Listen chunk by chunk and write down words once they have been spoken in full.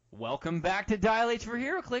Welcome back to Dial H for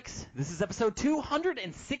HeroClix. This is episode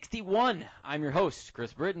 261. I'm your host,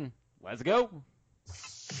 Chris Britton. Let's go.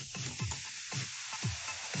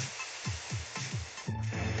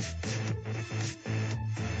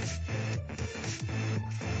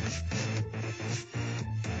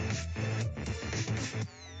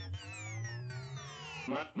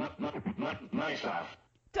 My style.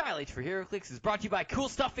 Dial H for HeroClix is brought to you by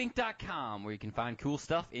CoolStuffInc.com, where you can find cool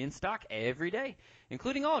stuff in stock every day,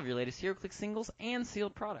 including all of your latest HeroClix singles and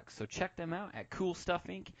sealed products. So check them out at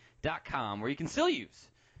CoolStuffInc.com, where you can still use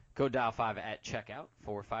code DIAL5 at checkout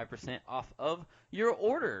for 5% off of your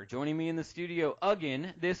order. Joining me in the studio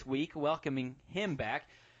again this week, welcoming him back,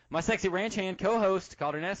 my sexy ranch hand co-host,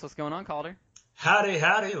 Calder Ness. What's going on, Calder? Howdy,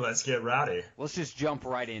 howdy. Let's get rowdy. Let's just jump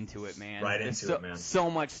right into it, man. Right into it, man. So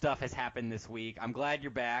much stuff has happened this week. I'm glad you're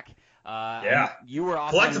back. Yeah. You were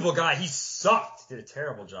off. Collectible guy. He sucked. Did a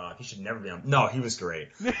terrible job. He should never be on. No, he was great.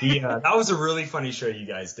 That was a really funny show you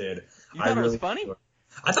guys did. You thought it was funny?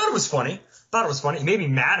 I thought it was funny. He made me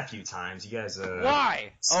mad a few times. You guys.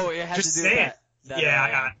 Why? Oh, it had to do with that.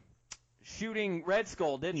 Yeah. Shooting Red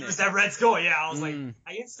Skull, didn't it? It was that Red Skull. Yeah. I was like,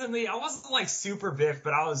 I wasn't like super biff,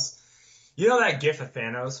 but I was. You know that gif of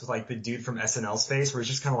Thanos with like the dude from SNL's face where he's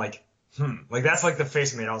just kind of like, like that's like the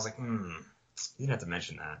face I made. I was like, You didn't have to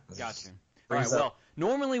mention that. Gotcha. All right, well,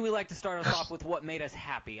 normally we like to start us off with what made us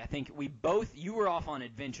happy. I think you were off on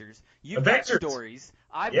adventures. You've got stories.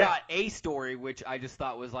 I've got a story, which I just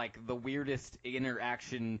thought was like the weirdest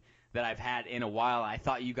interaction that I've had in a while. I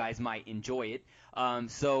thought you guys might enjoy it.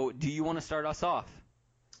 So do you want to start us off?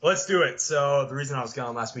 Let's do it. So the reason I was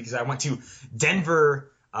gone last week is I went to Denver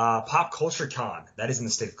Pop Culture Con. That is in the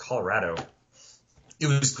state of Colorado. It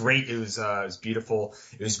was great. It was beautiful.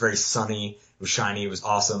 It was very sunny. It was shiny. It was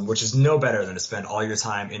awesome, which is no better than to spend all your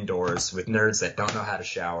time indoors with nerds that don't know how to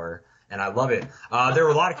shower. And I love it. There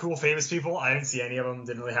were a lot of cool famous people. I didn't see any of them.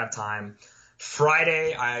 Didn't really have time.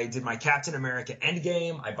 Friday, I did my Captain America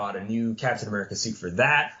Endgame. I bought a new Captain America suit for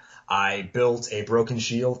that. I built a broken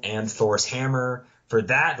shield and Thor's hammer for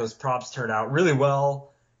that. Those props turned out really well.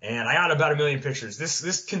 And I got about 1 million pictures.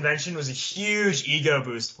 This convention was a huge ego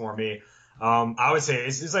boost for me. I would say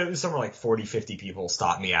it's like somewhere like 40, 50 people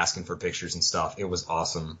stopped me asking for pictures and stuff. It was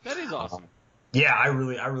awesome. That is awesome. Yeah, I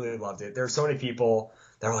really loved it. There were so many people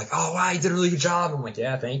that were like, "Oh wow, you did a really good job." I'm like,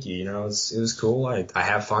 "Yeah, thank you." You know, it was cool. I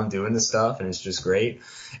have fun doing this stuff, and it's just great.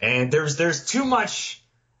 And there's too much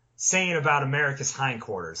saying about America's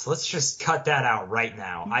hindquarters. Let's just cut that out right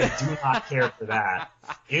now. I do not care for that.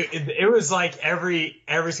 It was like every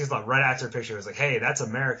single time, right after a picture, it was like, hey, that's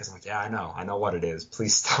America's. I'm like, yeah, I know what it is.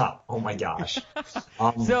 Please stop. Oh my gosh.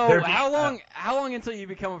 So how long until you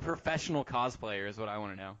become a professional cosplayer is what I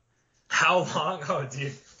want to know. How long? Oh,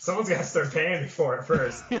 dude, someone's got to start paying me for it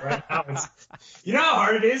first. Right now, you know how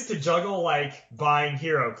hard it is to juggle like buying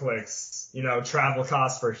HeroClix, travel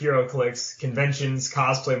costs for HeroClix, conventions,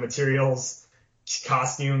 cosplay materials,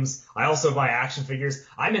 costumes. I also buy action figures.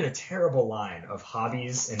 I'm in a terrible line of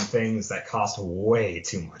hobbies and things that cost way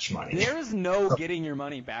too much money. There is no getting your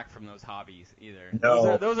money back from those hobbies either.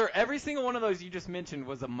 No. Those are every single one of those you just mentioned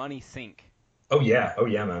was a money sink. Oh yeah,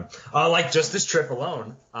 man. Like just this trip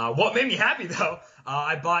alone. What made me happy though,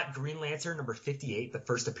 I bought Green Lantern number 58, the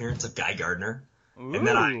first appearance of Guy Gardner. Ooh. And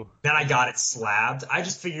then I got it slabbed. I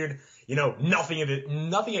just figured, nothing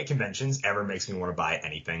at conventions ever makes me want to buy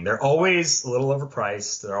anything. They're always a little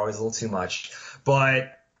overpriced. They're always a little too much.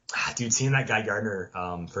 But dude, seeing that Guy Gardner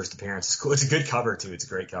first appearance is cool. It's a good cover too. It's a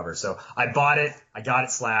great cover. So I bought it. I got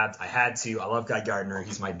it slabbed. I had to. I love Guy Gardner.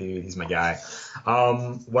 He's my dude. He's my guy.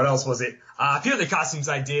 What else was it? A few other costumes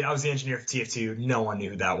I did. I was the engineer for TF2. No one knew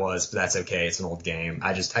who that was, but that's okay. It's an old game.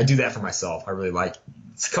 I do that for myself. I really like it.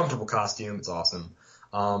 It's a comfortable costume. It's awesome.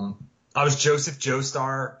 I was Joseph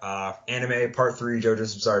Joestar, anime part 3,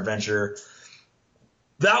 JoJo's Bizarre Adventure.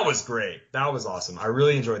 That was great. That was awesome. I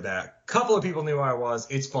really enjoyed that. A couple of people knew who I was.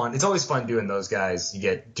 It's fun. It's always fun doing those guys. You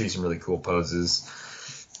get to do some really cool poses.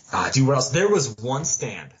 Dude, what else? There was one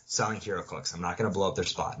stand selling HeroClix. I'm not going to blow up their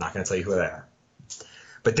spot. I'm not going to tell you who they are.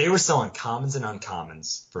 But they were selling commons and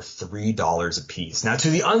uncommons for $3 a piece. Now,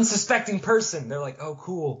 to the unsuspecting person, they're like, oh,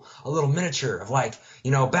 cool, a little miniature of like,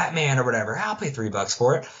 Batman or whatever. I'll pay $3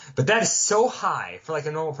 for it. But that is so high for like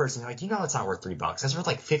a normal person. You're like, it's not worth $3. That's worth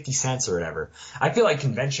like 50 cents or whatever. I feel like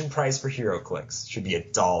convention price for HeroClix should be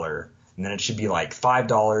 $1. And then it should be like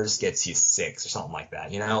 $5 gets you 6 or something like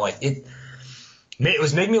that. It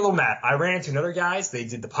was making me a little mad. I ran into another guys. They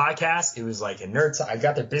did the podcast. It was like a nerd. I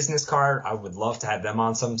got their business card. I would love to have them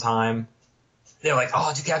on sometime. They're like,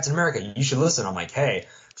 oh, do Captain America. You should listen. I'm like, hey,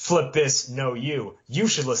 Flip this, no you. You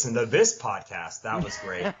should listen to this podcast. That was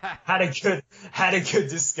great. had a good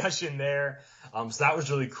discussion there. So that was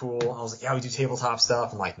really cool. I was like, yeah, we do tabletop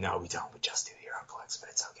stuff. I'm like, no, we don't. We just do HeroClix, but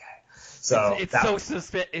it's okay. So it's so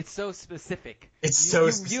specific. It's so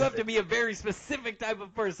specific. You have to be a very specific type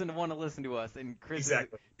of person to want to listen to us. And Chris is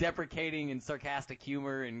deprecating and sarcastic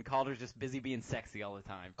humor, and Calder's just busy being sexy all the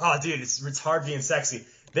time. Oh, dude, it's hard being sexy.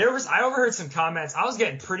 I overheard some comments. I was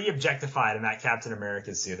getting pretty objectified in that Captain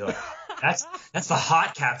America suit. They're like, that's the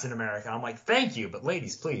hot Captain America. I'm like, thank you, but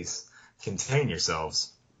ladies, please contain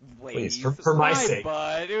yourselves. Ladies, please, for my sake.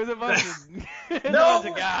 But it was a bunch of no,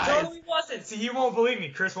 guys. It totally wasn't. See, he won't believe me.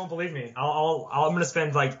 Chris won't believe me. I'm gonna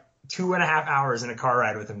spend like 2.5 hours in a car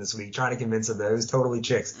ride with him this week trying to convince him that it was totally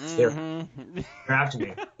chicks. Mm-hmm. They're after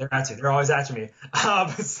me. They're always after me.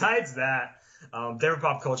 Besides that, Denver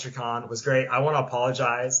Pop Culture Con was great. I want to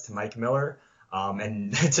apologize to Mike Miller. I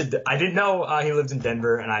didn't know he lived in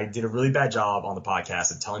Denver, and I did a really bad job on the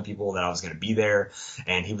podcast of telling people that I was going to be there.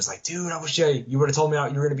 And he was like, dude, I wish you would have told me you were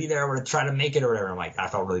going to be there. I would have tried to make it or whatever. I'm like, I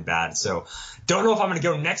felt really bad. So don't know if I'm going to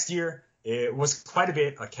go next year. It was quite a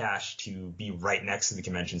bit of cash to be right next to the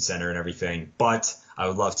convention center and everything, but I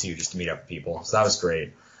would love to just to meet up with people. So that was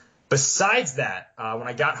great. Besides that, when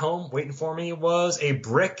I got home, waiting for me was a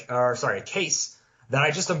case that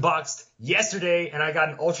I just unboxed yesterday, and I got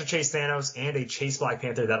an Ultra Chase Thanos and a Chase Black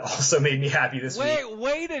Panther that also made me happy this week.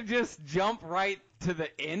 Way to just jump right to the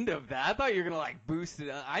end of that. I thought you were going to, like, boost it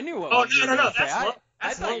up. I knew what you were going to say.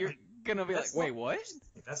 I thought you were going to be like, wait, what?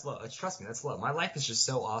 That's love. Trust me, that's love. My life is just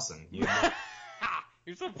so awesome. You're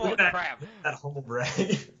so full of crap. That humble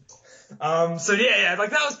brag. So yeah,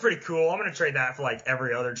 like that was pretty cool. I'm going to trade that for like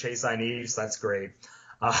every other chase I need, so that's great.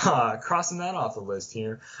 Crossing that off the list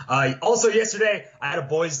here. Also yesterday, I had a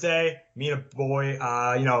boys' day. Me and a boy,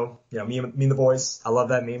 me and the boys. I love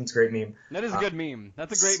that meme. It's a great meme. That is a good meme.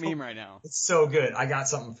 That's a great meme right now. It's so good. I got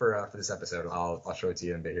something for this episode. I'll show it to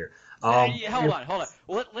you in a bit here. Hold on.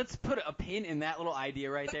 Let's put a pin in that little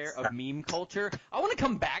idea right there of meme culture. I want to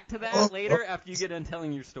come back to that later after you get done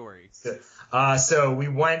telling your story. Good. So we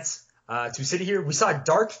went to sit here. We saw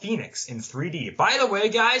Dark Phoenix in 3D. By the way,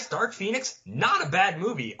 guys, Dark Phoenix, not a bad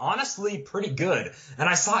movie. Honestly, pretty good. And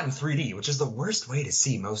I saw it in 3D, which is the worst way to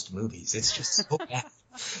see most movies. It's just so bad.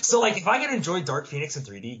 So, like, if I can enjoy Dark Phoenix in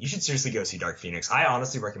 3D, you should seriously go see Dark Phoenix. I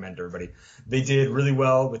honestly recommend it to everybody. They did really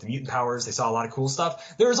well with the mutant powers. They saw a lot of cool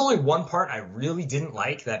stuff. There was only one part I really didn't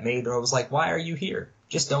like that I was like, why are you here?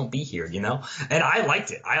 Just don't be here, you know? And I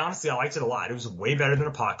liked it. I liked it a lot. It was way better than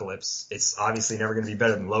Apocalypse. It's obviously never going to be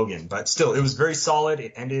better than Logan, but still, it was very solid.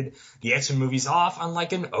 It ended the X-Men movies off on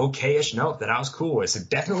like an okay-ish note that I was cool with. So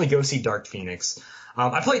definitely go see Dark Phoenix.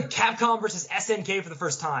 I played Capcom versus SNK for the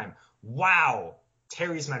first time. Wow.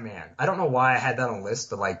 Terry's my man. I don't know why I had that on the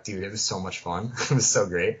list, but like, dude, it was so much fun. It was so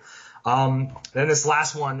great. Then this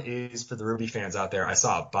last one is for the Ruby fans out there. I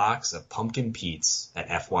saw a box of Pumpkin Pete's at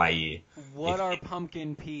FYE. What are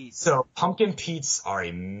Pumpkin Pete's? So Pumpkin Pete's are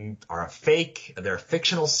a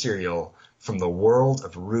fictional cereal from the world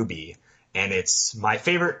of Ruby. And it's my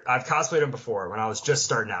favorite. I've cosplayed him before when I was just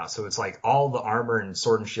starting out. So it's like all the armor and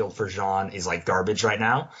sword and shield for Jean is like garbage right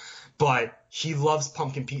now. But he loves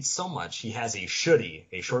Pumpkin Pete so much, he has a shorty,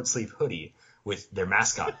 a short sleeve hoodie with their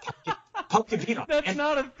mascot, Pumpkin Pete on. That's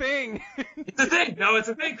not a thing. It's a thing. No, it's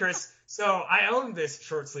a thing, Chris. So I own this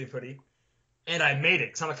short sleeve hoodie, and I made it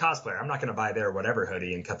because I'm a cosplayer. I'm not going to buy their whatever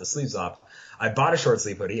hoodie and cut the sleeves off. I bought a short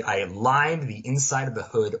sleeve hoodie. I lined the inside of the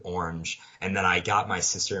hood orange, and then I got my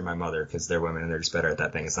sister and my mother, because they're women and they're just better at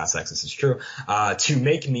that thing. It's not sexist, it's true, to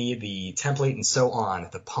make me the template and sew on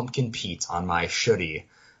the Pumpkin Pete on my shorty.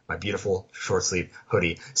 My beautiful short sleeve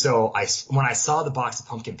hoodie. So when I saw the box of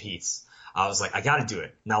Pumpkin Pete's, I was like, I got to do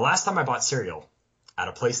it. Now, last time I bought cereal at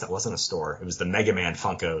a place that wasn't a store, it was the Mega Man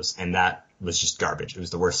Funkos, and that was just garbage. It was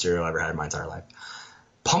the worst cereal I ever had in my entire life.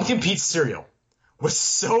 Pumpkin Pete's cereal was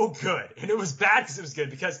so good, and it was bad because it was good,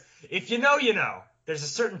 because if you know, you know. There's a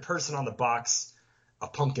certain person on the box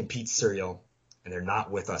of Pumpkin Pete's cereal, and they're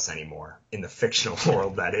not with us anymore in the fictional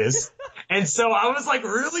world, that is. And so I was like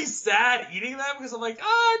really sad eating that because I'm like,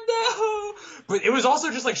 oh no. But it was also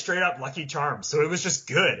just like straight up Lucky Charms. So it was just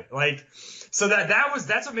good. Like, so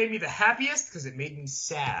that's what made me the happiest, because it made me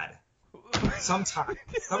sad.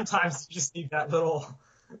 Sometimes you just need that little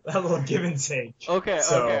give and take. Okay.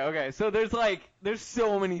 So there's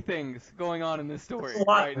so many things going on in this story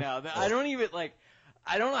right now that I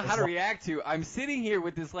don't know how to react to. I'm sitting here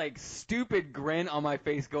with this like stupid grin on my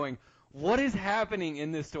face going, what is happening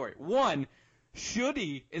in this story? One,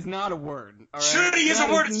 shouldy is not a word. All right? Shouldy is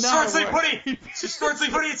a word. It's short sleeve hoodie. It's a short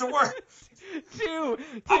sleeve hoodie. It's a word. Two.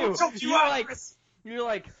 You're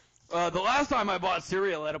like, The last time I bought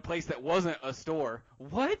cereal at a place that wasn't a store.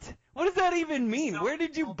 What? What does that even mean? Where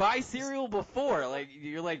did you buy cereal before? Like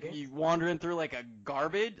you wandering through like a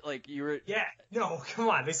garbage? Like you were? Yeah, no, come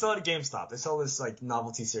on. They sell it at GameStop. They sell this like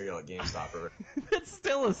novelty cereal at GameStop. That's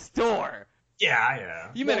still a store. Yeah.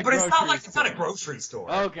 You meant but a it's not grocery it's not a store. grocery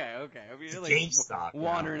store. Okay. I mean, It's like GameStop.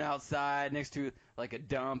 wandering outside next to like a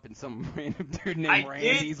dump, and some random dude named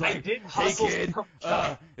Randy's I like, did "Hey hustle kid,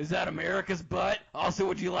 some- is that America's butt? Also,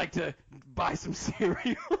 would you like to buy some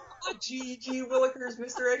cereal?" G.G. Willikers,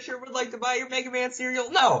 Mr. Asher would like to buy your Mega Man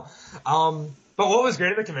cereal. No. But what was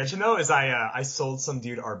great at the convention though is I sold some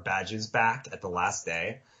dude our badges back at the last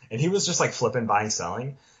day, and he was just like flipping, buying,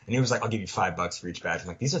 selling, and he was like, "I'll give you $5 for each badge." I'm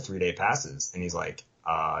like, "These are 3-day passes," and he's like,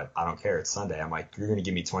 "I don't care. It's Sunday." I'm like, "You're gonna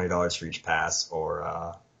give me $20 for each pass,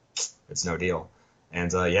 or it's no deal."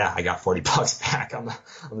 And yeah, I got $40 back on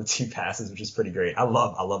the 2 passes, which is pretty great. I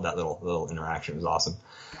love that little interaction. It was awesome.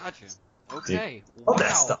 Gotcha. Okay. Dude, Wow. love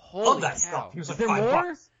that stuff. Holy Love that cow. stuff. He was Is like, there $5.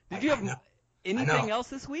 more? Did you I have know. anything know. else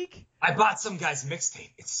this week? I bought some guy's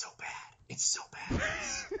mixtape. It's so bad. It's so bad.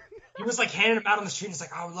 He was like handing them out on the street. And he's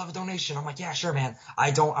like, "I would love a donation." I'm like, "Yeah, sure, man.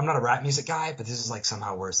 I'm not a rap music guy, but this is like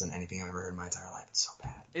somehow worse than anything I've ever heard in my entire life. It's so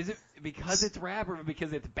bad." Is it because it's rap or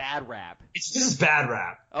because it's bad rap? This is bad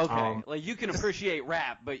rap. Okay. Like you can appreciate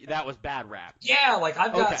rap, but that was bad rap. Yeah, like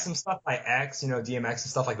I've got Okay. some stuff by X, DMX and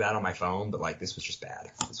stuff like that on my phone, but like this was just bad.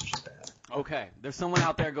 Okay. There's someone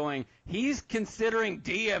out there going, "He's considering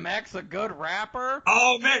DMX a good rapper?"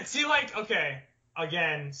 Oh man, see, like, okay,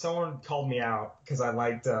 again, someone called me out because I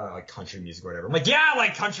liked like country music or whatever. I'm like, "Yeah, I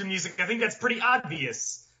like country music. I think that's pretty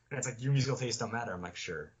obvious." And it's like, "Your musical tastes don't matter." I'm like,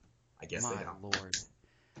 "Sure, I guess My they don't." lord.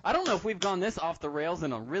 I don't know if we've gone this off the rails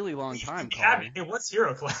in a really long time, Yeah, Carter. hey, what's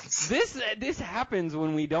HeroClix? This happens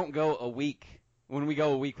when we don't go a week. When we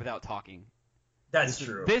go a week without talking. That's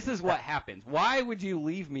true. This is what happens. Why would you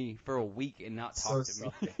leave me for a week and not talk to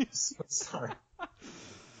me? Sorry. So sorry.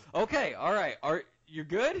 Okay, all right. You're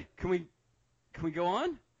good? Can we go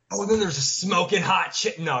on? Oh, then there's a smoking hot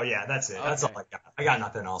chick. No, yeah, that's it. That's Okay. all I got. I got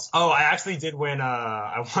nothing else. Oh, I actually did win.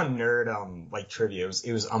 I won nerd like trivia. It was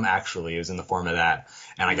in the form of that,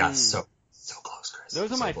 and I got so close, Chris.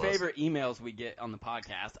 Those are So my close. favorite emails we get on the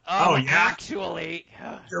podcast. Oh, yeah? Actually,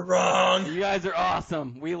 You're wrong. you guys are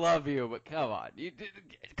awesome. We love you, but come on.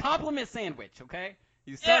 Compliment sandwich, okay?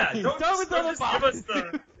 You start, Yeah, don't with just the give us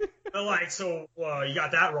the like. So you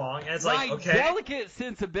got that wrong, and it's My like, okay. delicate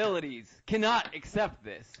sensibilities cannot accept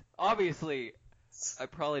this. Obviously, I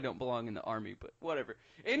probably don't belong in the army, but whatever.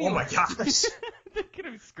 Anyway, Oh my gosh. they're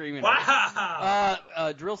gonna be screaming. Wow.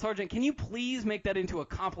 Drill Sergeant, can you please make that into a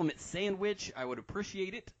compliment sandwich? I would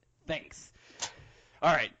appreciate it. Thanks.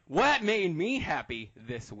 All right. What made me happy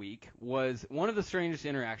this week was one of the strangest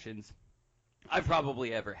interactions I've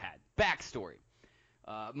probably ever had. Backstory.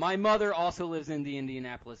 My mother also lives in the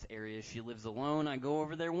Indianapolis area. She lives alone. I go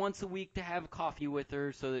over there once a week to have coffee with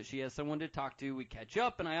her so that she has someone to talk to. We catch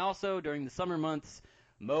up, and I also, during the summer months,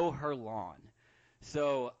 mow her lawn.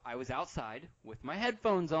 So I was outside with my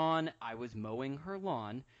headphones on. I was mowing her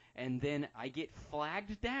lawn, and then I get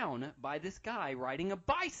flagged down by this guy riding a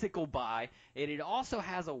bicycle by, and it also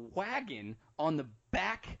has a wagon on the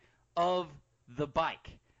back of the bike.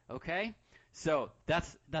 Okay? So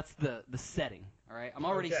that's the setting. All right, I'm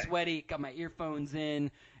already Okay. sweaty, got my earphones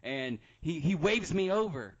in, and he waves me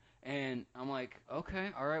over, and I'm like, okay,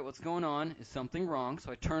 all right, what's going on? Is something wrong?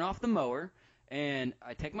 So I turn off the mower, and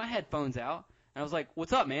I take my headphones out, and I was like,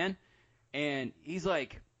 what's up, man? And he's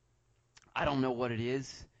like, I don't know what it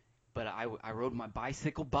is, but I rode my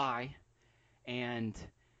bicycle by, and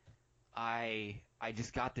I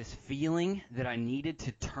just got this feeling that I needed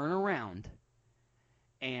to turn around,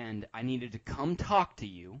 and I needed to come talk to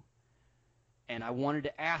you. And I wanted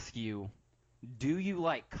to ask you, do you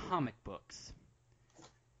like comic books?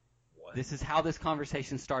 What? This is how this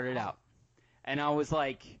conversation started out. And I was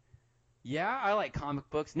like, yeah, I like comic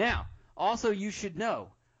books. Now, also you should know,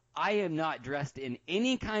 I am not dressed in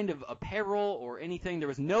any kind of apparel or anything. There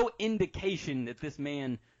was no indication that this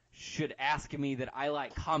man should ask me that I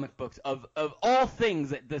like comic books of all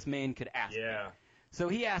things that this man could ask me. Yeah. So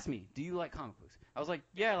he asked me, do you like comic books? I was like,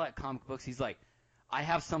 yeah, I like comic books. He's like, I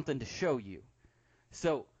have something to show you.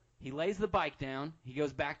 So he lays the bike down. He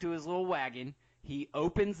goes back to his little wagon. He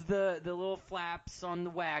opens the little flaps on the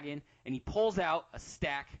wagon, and he pulls out a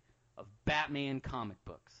stack of Batman comic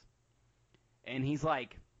books. And he's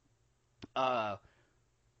like, are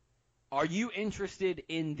you interested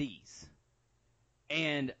in these?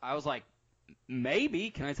 And I was like, maybe.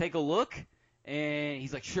 Can I take a look? And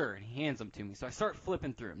he's like, sure. And he hands them to me. So I start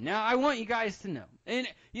flipping through them. Now, I want you guys to know. And,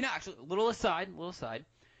 actually, a little aside.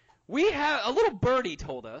 We have a little birdie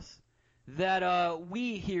told us that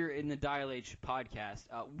we here in the Dial H podcast,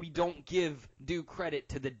 we don't give due credit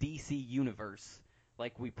to the DC universe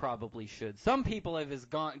like we probably should. Some people have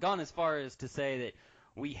gone as far as to say that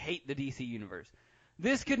we hate the DC universe.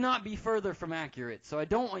 This could not be further from accurate, so I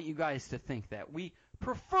don't want you guys to think that. We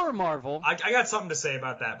prefer Marvel. I got something to say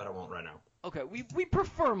about that, but I won't right now. Okay, we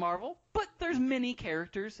prefer Marvel, but there's many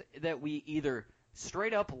characters that we either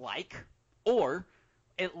straight up like, or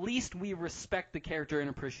at least we respect the character and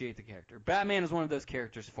appreciate the character. Batman is one of those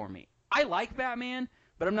characters for me. I like Batman,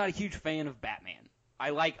 but I'm not a huge fan of Batman.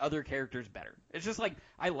 I like other characters better. It's just like,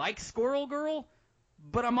 I like Squirrel Girl,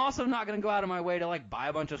 but I'm also not going to go out of my way to like buy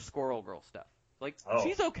a bunch of Squirrel Girl stuff. Like,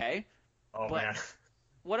 she's okay. Oh, but man.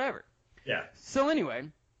 Whatever. Yeah. So anyway,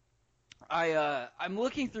 I'm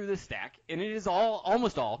looking through this stack, and it is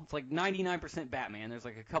almost all. It's like 99% Batman. There's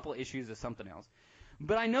like a couple of issues of something else.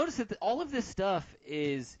 But I noticed that all of this stuff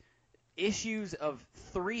is issues of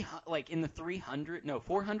in the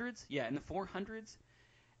 400s? Yeah, in the 400s.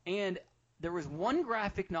 And there was one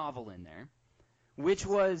graphic novel in there, which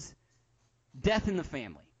was Death in the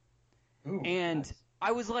Family. Ooh, and nice.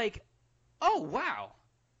 I was like, oh, wow.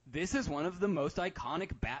 This is one of the most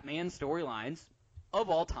iconic Batman storylines of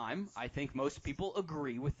all time. I think most people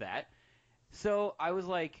agree with that. So I was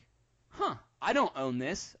like, I don't own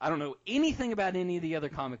this. I don't know anything about any of the other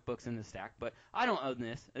comic books in the stack, but I don't own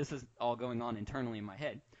this. This is all going on internally in my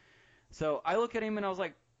head. So I look at him and I was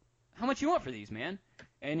like, how much you want for these, man?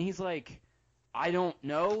 And he's like, I don't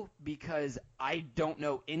know, because I don't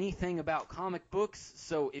know anything about comic books,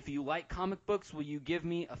 so if you like comic books, will you give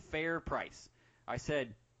me a fair price? I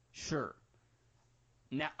said, sure.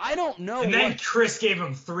 Now, I don't know. And then Chris gave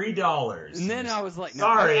him $3. And then I was like, no.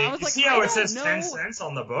 Sorry. I was like, see how I it says don't 10 know. cents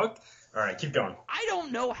on the book? All right, keep going. I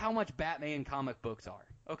don't know how much Batman comic books are,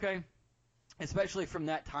 okay? Especially from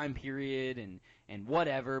that time period and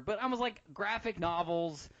whatever. But I was like, graphic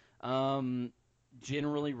novels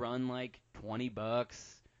generally run like $20,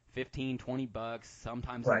 15, $20,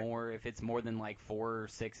 sometimes right. more if it's more than like 4 or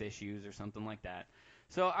 6 issues or something like that.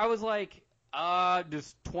 So I was like,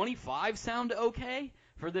 does 25 sound okay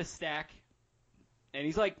for this stack? And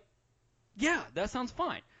he's like, yeah, that sounds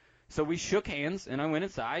fine. So we shook hands, and I went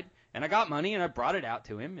inside, and I got money, and I brought it out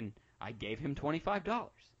to him, and I gave him $25.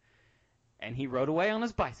 And he rode away on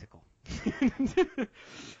his bicycle.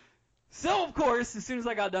 So, of course, as soon as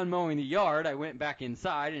I got done mowing the yard, I went back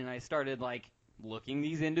inside, and I started, like, looking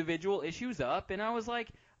these individual issues up, and I was like,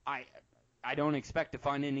 I don't expect to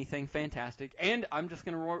find anything fantastic, and I'm just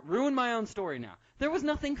going to ruin my own story now. There was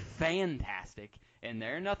nothing fantastic in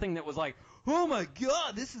there, nothing that was like, oh my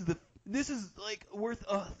god, this is like worth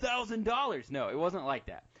 $1,000. No, it wasn't like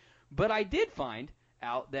that. But I did find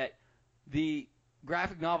out that the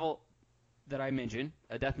graphic novel that I mentioned,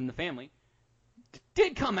 A Death in the Family,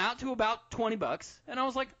 did come out to about $20, and I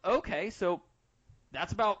was like, okay, so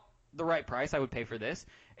that's about the right price I would pay for this.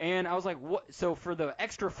 And I was like, what? So for the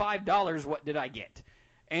extra $5, what did I get?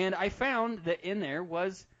 And I found that in there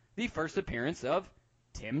was the first appearance of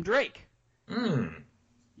Tim Drake.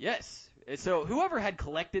 Yes. So whoever had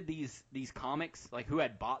collected these comics, like who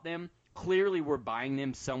had bought them, clearly were buying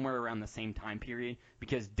them somewhere around the same time period,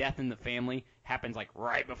 because Death in the Family happens like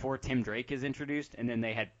right before Tim Drake is introduced, and then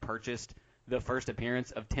they had purchased the first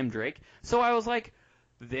appearance of Tim Drake. So I was like,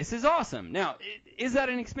 this is awesome. Now, is that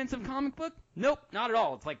an expensive comic book? Nope, not at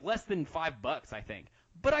all. It's like less than $5, I think.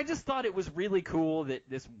 But I just thought it was really cool that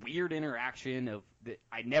this weird interaction that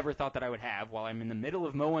I never thought that I would have while I'm in the middle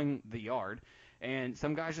of mowing the yard, and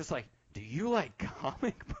some guy's just like, do you like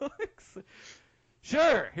comic books?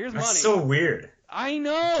 Sure, here's money. That's so weird. I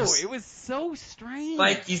know. It was so strange.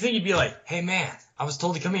 Like, you think you'd be like, hey, man, I was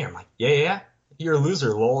told to come here. I'm like, yeah. You're a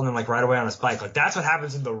loser, lol, and then like right away on his bike. Like, that's what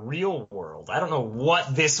happens in the real world. I don't know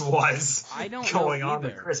what this was going on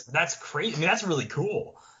with Chris, but that's crazy. I mean, that's really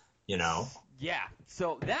cool, you know? Yeah,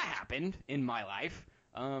 so that happened in my life.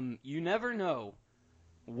 You never know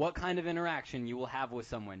what kind of interaction you will have with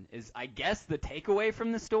someone. I guess the takeaway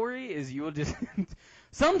from the story is you will just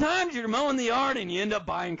sometimes you're mowing the yard and you end up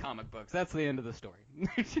buying comic books. That's the end of the story.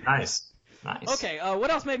 Nice. Okay, what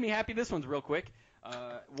else made me happy? This one's real quick.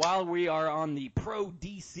 While we are on the pro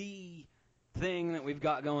DC thing that we've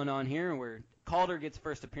got going on here, where Calder gets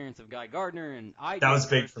first appearance of Guy Gardner, and that was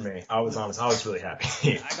big for me. I was honest. I was really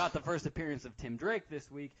happy. I got the first appearance of Tim Drake this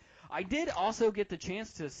week. I did also get the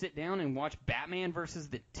chance to sit down and watch Batman versus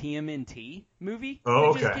the TMNT movie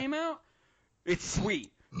that just came out. It's sweet.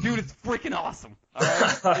 Dude, it's freaking awesome. All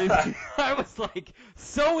right? I was like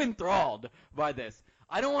so enthralled by this.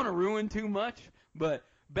 I don't want to ruin too much, but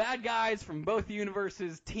bad guys from both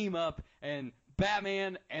universes team up and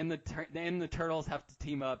Batman and the Turtles have to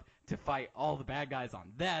team up to fight all the bad guys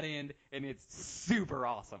on that end, and it's super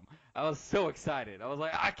awesome. I was so excited. I was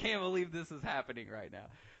like, I can't believe this is happening right now.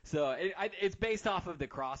 So it's based off of the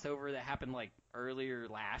crossover that happened like earlier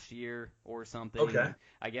last year or something. Okay. And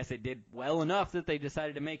I guess it did well enough that they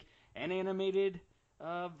decided to make an animated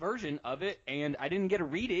version of it, and I didn't get to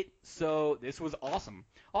read it, so this was awesome.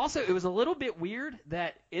 Also, it was a little bit weird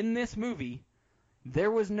that in this movie,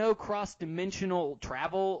 there was no cross-dimensional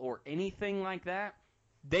travel or anything like that.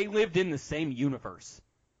 They lived in the same universe.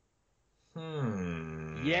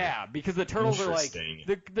 Yeah, because the Turtles are like,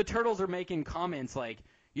 the Turtles are making comments like,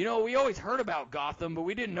 you know, we always heard about Gotham, but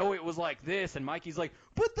we didn't know it was like this. And Mikey's like,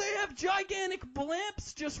 but they have gigantic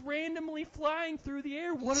blimps just randomly flying through the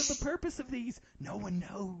air. What is the purpose of these? No one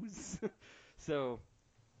knows. So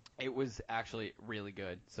it was actually really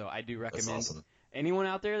good. So I do recommend anyone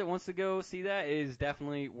out there that wants to go see that, it is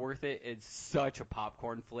definitely worth it. It's such a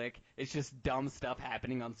popcorn flick. It's just dumb stuff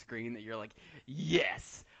happening on screen that you're like,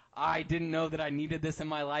 yes, I didn't know that I needed this in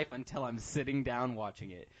my life until I'm sitting down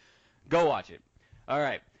watching it. Go watch it. All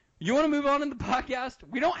right. You want to move on in the podcast?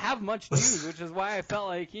 We don't have much news, which is why I felt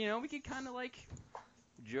like, you know, we could kind of like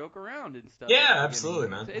joke around and stuff. Yeah, absolutely,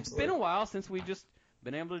 man. It's been a while since we've just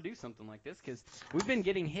been able to do something like this because we've been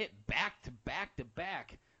getting hit back to back to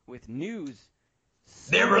back with news.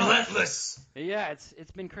 They're relentless. Yeah,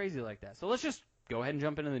 it's been crazy like that. So let's just go ahead and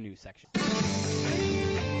jump into the news section.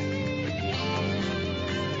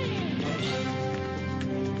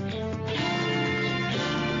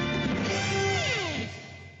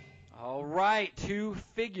 All right, 2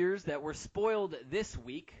 figures that were spoiled this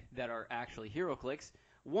week that are actually HeroClix.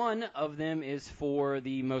 One of them is for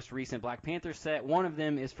the most recent Black Panther set. One of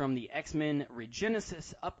them is from the X-Men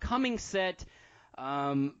Regenesis upcoming set.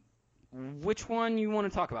 Which one you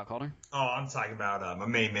want to talk about, Calder? Oh, I'm talking about my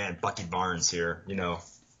main man, Bucky Barnes here. You know,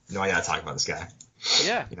 I gotta talk about this guy.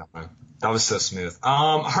 Yeah. You know, that was so smooth.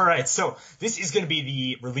 All right, so this is going to be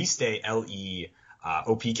the release day LE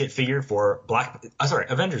OP kit figure for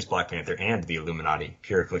Avengers Black Panther and the Illuminati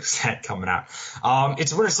HeroClix set coming out.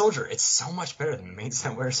 It's Winter Soldier. It's so much better than the main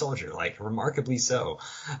set Winter Soldier, like remarkably so.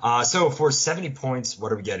 So for 70 points,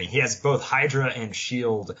 what are we getting? He has both Hydra and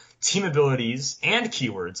Shield team abilities and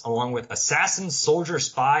keywords, along with Assassin, Soldier,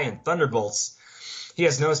 Spy, and Thunderbolts. He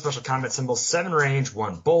has no special combat symbols, 7 range,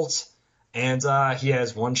 1 bolt. And he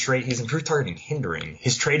has 1 trait. He's improved targeting, hindering.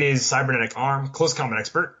 His trait is Cybernetic Arm, Close Combat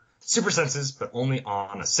Expert, Super Senses, but only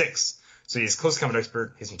on a 6. So he has Close Combat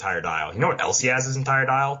Expert, his entire dial. You know what else he has his entire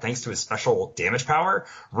dial? Thanks to his special damage power?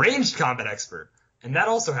 Ranged Combat Expert. And that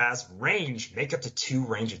also has range, make up to 2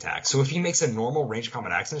 range attacks. So if he makes a normal range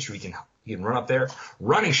combat action, so he can run up there,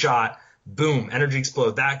 running shot, boom, energy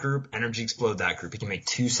explode that group, energy explode that group. He can make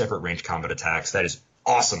 2 separate range combat attacks. That is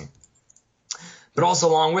awesome. But also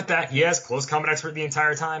along with that, he has Close Combat Expert the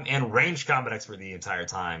entire time and Ranged Combat Expert the entire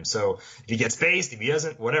time. So if he gets based, if he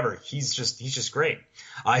doesn't, whatever, he's just great.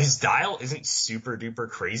 His dial isn't super duper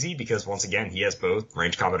crazy because once again, he has both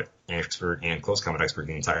Ranged Combat Expert and Close Combat Expert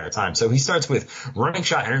the entire time. So he starts with Running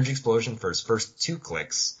Shot, Energy Explosion for his first 2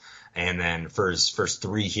 clicks. And then for his first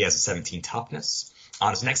 3, he has a 17 toughness. On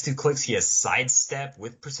his next 2 clicks, he has Sidestep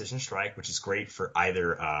with Precision Strike, which is great for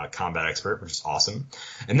either Combat Expert, which is awesome.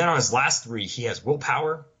 And then on his last 3, he has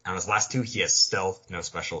Willpower. On his last 2, he has Stealth, no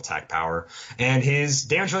special attack power. And his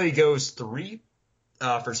damage value goes 3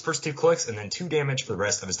 for his first 2 clicks, and then 2 damage for the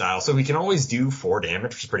rest of his dial. So he can always do 4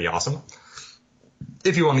 damage, which is pretty awesome.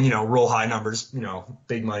 If you want to, roll high numbers,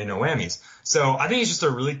 big money, no whammies. So I think he's just a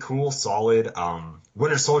really cool, solid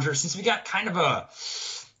Winter Soldier. Since we got kind of a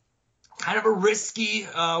risky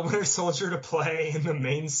Winter Soldier to play in the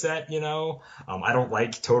main set, I don't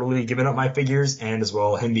like totally giving up my figures, and as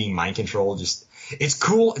well him being mind controlled. Just it's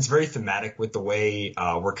cool. It's very thematic with the way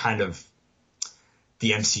we're kind of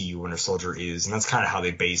the MCU Winter Soldier is, and that's kind of how they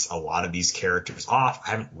base a lot of these characters off. I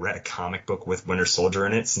haven't read a comic book with Winter Soldier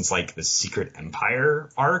in it since like the Secret Empire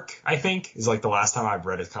arc, I think, is like the last time I've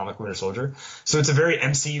read a comic Winter Soldier. So it's a very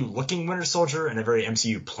MCU looking Winter Soldier and a very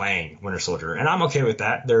MCU playing Winter Soldier, and I'm okay with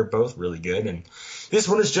that. They're both really good, and this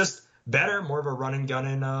one is just better, more of a run and gun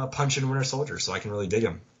and punch in Winter Soldier, so I can really dig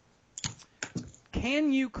him.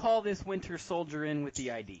 Can you call this Winter Soldier in with the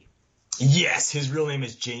ID? Yes, his real name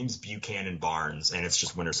is James Buchanan Barnes, and it's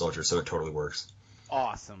just Winter Soldier, so it totally works.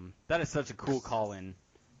 Awesome. That is such a cool call-in.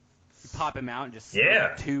 You pop him out and just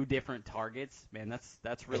 2 different targets. Man,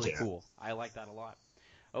 that's really cool. I like that a lot.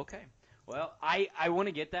 Okay. Well, I want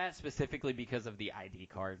to get that specifically because of the ID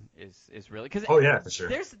card is really... Cause for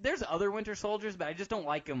sure. There's other Winter Soldiers, but I just don't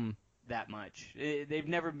like them that much. They've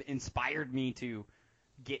never inspired me to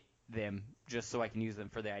get them just so I can use them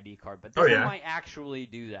for the ID card. But this one might actually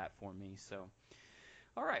do that for me. So,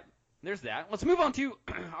 all right, there's that. Let's move on to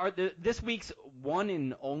this week's one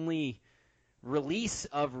and only release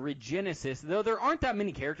of Regenesis, though there aren't that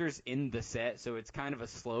many characters in the set, so it's kind of a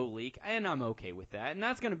slow leak, and I'm okay with that. And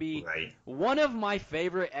that's going to be one of my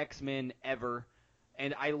favorite X-Men ever,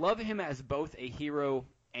 and I love him as both a hero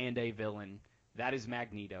and a villain. That is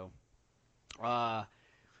Magneto.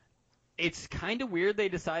 It's kind of weird they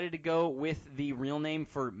decided to go with the real name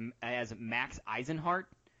as Max Eisenhart.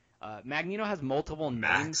 Magneto has multiple names.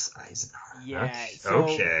 Max Eisenhart. Yeah.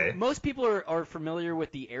 So most people are familiar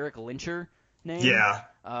with the Eric Lyncher name.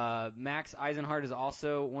 Yeah. Max Eisenhart is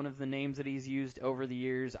also one of the names that he's used over the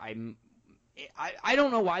years. I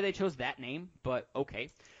don't know why they chose that name, but okay.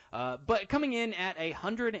 But coming in at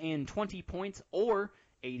 120 points or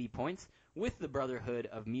 80 points with the Brotherhood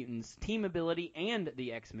of Mutants team ability and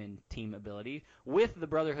the X-Men team ability with the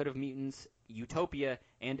Brotherhood of Mutants Utopia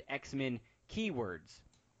and X-Men keywords.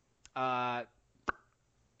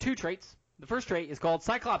 2 traits. The first trait is called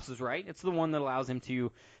Cyclops is Right. It's the one that allows him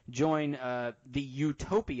to join the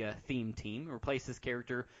Utopia theme team, replace this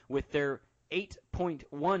character with their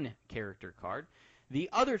 8.1 character card. The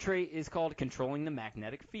other trait is called Controlling the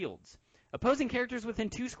Magnetic Fields. Opposing characters within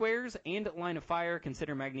 2 squares and line of fire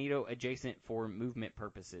consider Magneto adjacent for movement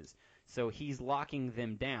purposes. So he's locking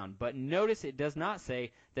them down. But notice it does not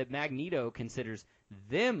say that Magneto considers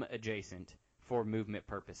them adjacent for movement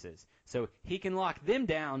purposes. So he can lock them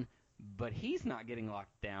down, but he's not getting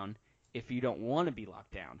locked down if you don't want to be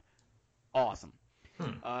locked down. Awesome.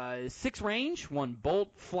 6 range, 1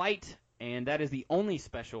 bolt, flight, and that is the only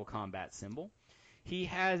special combat symbol. He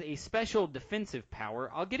has a special defensive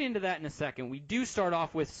power. I'll get into that in a second. We do start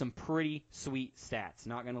off with some pretty sweet stats,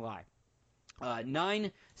 not going to lie.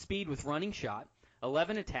 9 speed with running shot,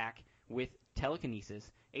 11 attack with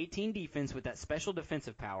telekinesis, 18 defense with that special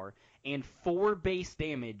defensive power, and 4 base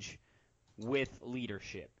damage with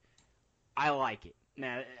leadership. I like it.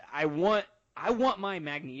 Now, I want my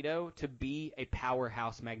Magneto to be a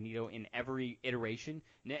powerhouse Magneto in every iteration,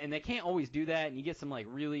 and they can't always do that, and you get some like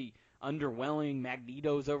really underwhelming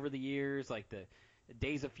Magnetos over the years, like the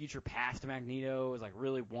Days of Future Past Magneto is like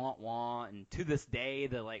really want, and to this day,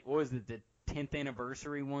 the like, what was it, the 10th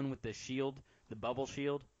anniversary one with the shield, the bubble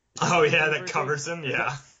shield? Oh yeah, that covers him,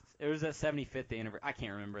 yeah. It was that 75th anniversary. I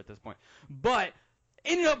can't remember at this point. But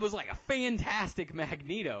ended up was like a fantastic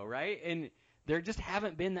Magneto, right? And there just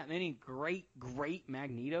haven't been that many great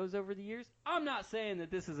Magnetos over the years. I'm not saying that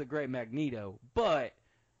this is a great Magneto, but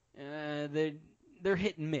they're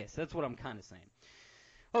hit and miss. That's what I'm kind of saying.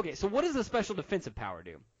 Okay, so what does the special defensive power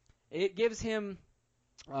do? It gives him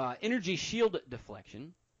energy shield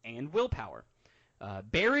deflection and willpower.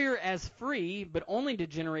 Barrier as free, but only to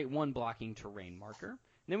generate 1 blocking terrain marker.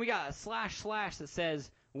 And then we got a / that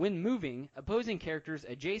says, when moving, opposing characters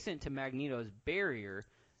adjacent to Magneto's barrier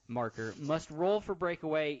marker must roll for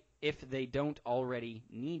breakaway if they don't already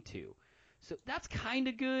need to. So that's kind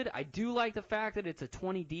of good. I do like the fact that it's a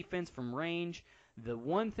 20 defense from range. The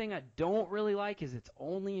one thing I don't really like is it's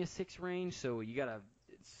only a 6 range, so you got a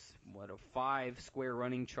 5 square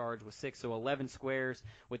running charge with 6, so 11 squares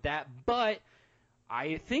with that. But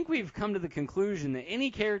I think we've come to the conclusion that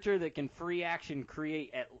any character that can free action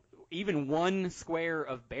create at even 1 square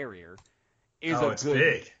of barrier is it's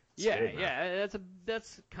big. It's big,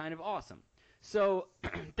 that's kind of awesome. So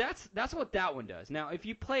that's what that one does. Now, if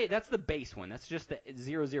you play, that's the base one. That's just the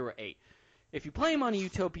 008. If you play him on a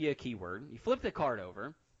Utopia keyword, you flip the card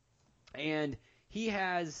over, and he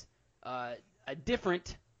has a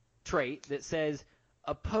different trait that says,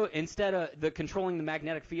 instead of the controlling the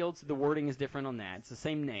magnetic fields, the wording is different on that. It's the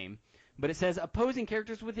same name. But it says opposing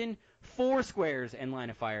characters within 4 squares and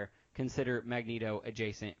line of fire consider Magneto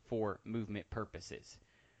adjacent for movement purposes.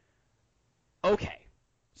 Okay,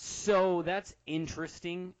 so that's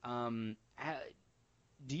interesting.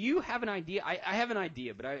 Do you have an idea? I have an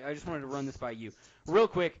idea, but I just wanted to run this by you. Real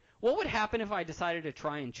quick, what would happen if I decided to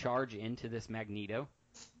try and charge into this Magneto?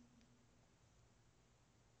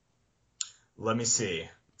 Let me see.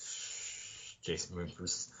 Jason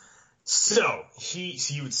moves. So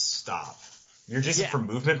you would stop. You're adjacent for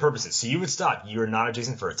movement purposes. So you would stop. You are not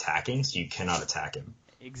adjacent for attacking, so you cannot attack him.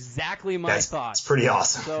 Exactly my thought. That's pretty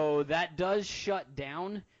awesome. So that does shut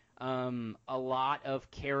down a lot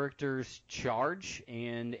of characters' charge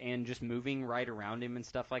and just moving right around him and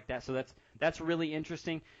stuff like that. So that's really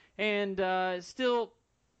interesting. And still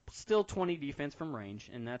 20 defense from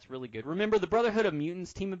range, and that's really good. Remember, the Brotherhood of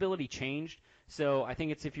Mutants team ability changed, so I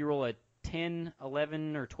think it's if you roll a 10,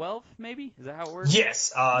 11, or 12, maybe? Is that how it works?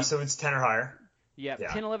 Yes, so it's 10 or higher. Yeah,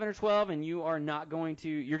 Yeah. 10, 11, or 12, and you are not going to.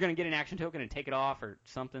 You're going to get an action token and take it off or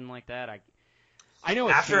something like that. I know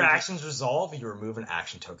it's After changed. actions resolve, you remove an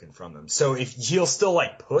action token from them. So if he'll still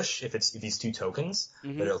like push if he's 2 tokens,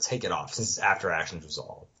 but it'll take it off since it's after actions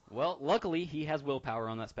resolve. Well, luckily he has willpower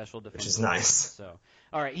on that special defense. Which is nice. So,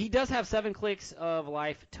 all right, he does have 7 clicks of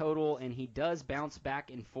life total, and he does bounce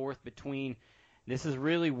back and forth between. This is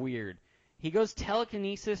really weird. He goes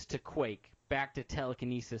telekinesis to quake, back to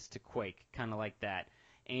telekinesis to quake, kind of like that.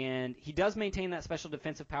 And he does maintain that special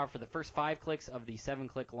defensive power for the first 5 clicks of the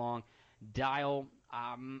 7-click long dial.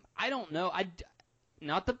 I don't know.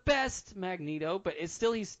 Not the best Magneto, but it's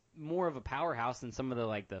still he's more of a powerhouse than some of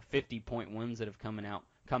the 50-point ones that have come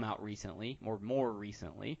out recently, or more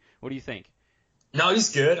recently. What do you think? No, he's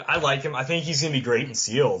good. I like him. I think he's gonna be great in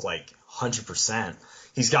sealed, like 100%.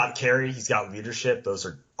 He's got carry, he's got leadership. Those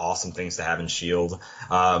are awesome things to have in sealed.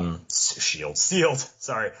 Sealed.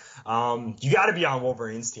 Sorry. You got to be on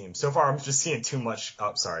Wolverine's team. So far, I'm just seeing too much.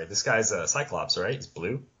 Oh, sorry. This guy's a Cyclops, right? He's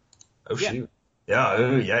blue. Oh shoot. Yeah.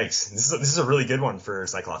 Ooh, yikes. This is a really good one for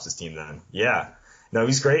Cyclops' team then. Yeah. No,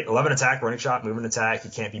 he's great. 11 attack, running shot, movement attack. He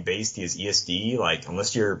can't be based. He has ESD. Like,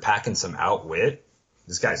 unless you're packing some outwit,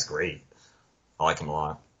 this guy's great. I like him a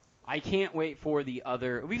lot. I can't wait for the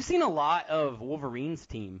other. We've seen a lot of Wolverine's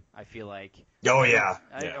team, I feel like. Oh, yeah.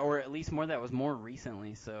 Or at least more that was more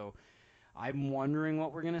recently. So I'm wondering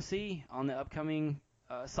what we're going to see on the upcoming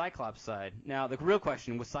Cyclops side. Now, the real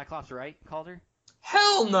question, was Cyclops right, Calder?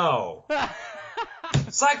 Hell no!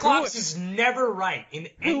 Cyclops is never right in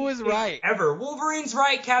anything. Who was right? Ever. Wolverine's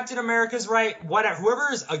right, Captain America's right, whatever.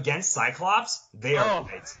 Whoever is against Cyclops, they are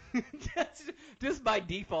right. Just by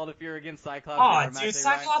default, if you're against Cyclops. Oh, dude,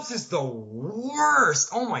 Cyclops is the worst.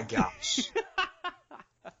 Oh my gosh.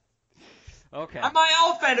 Okay. I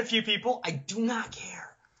might offend a few people. I do not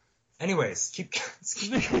care. Anyways, keep.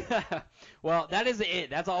 Well, that is it.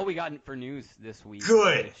 That's all we got for news this week.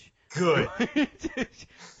 Good. Good.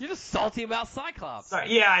 You're just salty about Cyclops.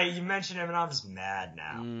 Sorry. Yeah, you mentioned him, and I'm just mad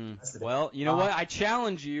now. Well, you know what? I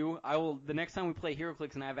challenge you. I will. The next time we play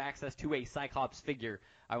HeroClix and I have access to a Cyclops figure,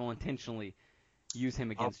 I will intentionally use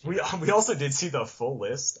him against you. We also did see the full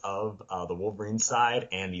list of the Wolverine side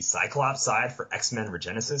and the Cyclops side for X-Men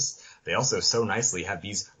Regenesis. They also so nicely have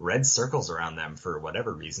these red circles around them for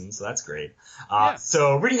whatever reason, so that's great.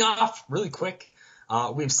 So reading off really quick.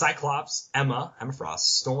 We have Cyclops, Emma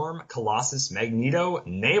Frost, Storm, Colossus, Magneto,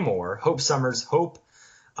 Namor, Hope Summers, Hope.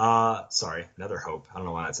 Another Hope. I don't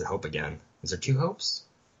know why I said Hope again. Is there 2 Hopes?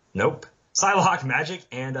 Nope. Psylocke, Magic,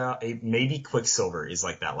 and a maybe Quicksilver is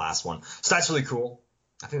like that last one. So that's really cool.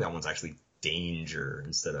 I think that one's actually Danger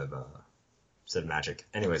instead of Magic.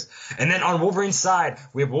 Anyways, and then on Wolverine's side,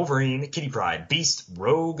 we have Wolverine, Kitty Pryde, Beast,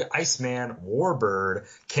 Rogue, Iceman, Warbird,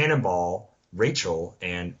 Cannonball, Rachel,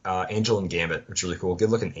 and Angel and Gambit, which is really cool. Good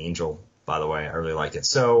looking Angel, by the way. I really like it.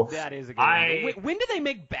 So that is a good one. When do they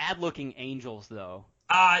make bad looking angels though?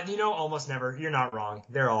 Almost never. You're not wrong.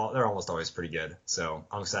 They're almost always pretty good. So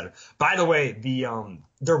I'm excited. By the way,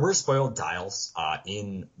 there were spoiled dials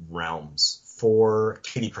in Realms for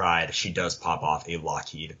Kitty Pryde. She does pop off a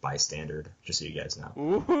Lockheed bystander, just so you guys know.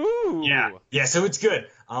 Ooh. Yeah. So it's good.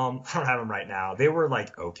 I don't have them right now. They were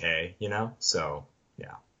like okay, So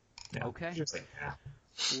yeah. Okay.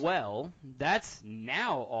 Well, that's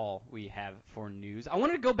now all we have for news. I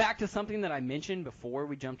wanted to go back to something that I mentioned before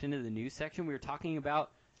we jumped into the news section. We were talking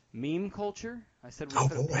about meme culture. I said we'd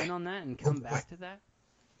put a pin on that and come back to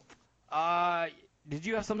that. Did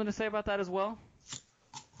you have something to say about that as well?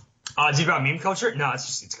 Do you about meme culture? No,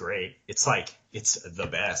 it's great. It's the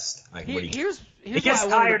best. Like, here's it gets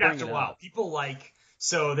tired after a while. People like.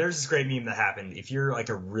 So there's this great meme that happened. If you're like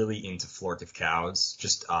a really into Flork of Cows,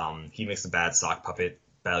 just he makes the bad sock puppet,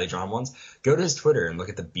 badly drawn ones. Go to his Twitter and look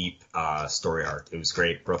at the Beep story arc. It was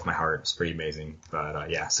great. Broke my heart. It was pretty amazing. But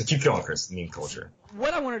yeah, so keep going, Chris. Meme culture.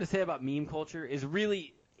 What I wanted to say about meme culture is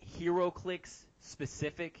really HeroClix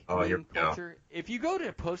specific meme culture. If you go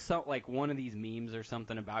to post like one of these memes or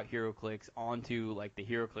something about HeroClix onto like the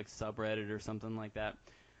HeroClix subreddit or something like that,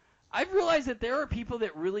 I've realized that there are people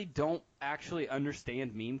that really don't actually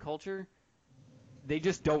understand meme culture. They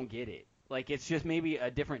just don't get it. Like, it's just maybe a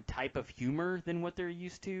different type of humor than what they're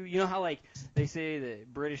used to. You know how, like, they say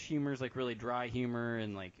that British humor is, like, really dry humor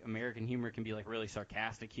and, like, American humor can be, like, really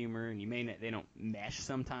sarcastic humor, and they don't mesh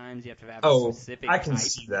sometimes. You have to have a specific I can type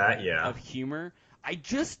see that, yeah. of humor. I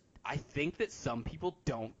think that some people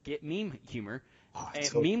don't get meme humor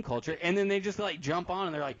and meme culture, and then they just, like, jump on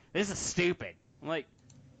and they're like, this is stupid. I'm like,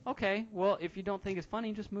 okay, well, if you don't think it's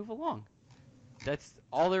funny, just move along. That's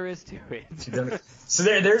all there is to it. So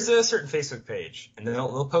there's a certain Facebook page, and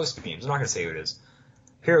they'll post memes. I'm not going to say who it is.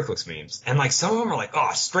 HeroClix memes, and like some of them are like,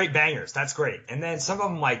 oh, straight bangers, that's great, and then some of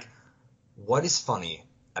them like, what is funny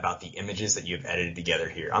about the images that you've edited together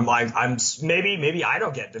here? I'm maybe I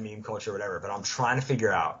don't get the meme culture or whatever, but I'm trying to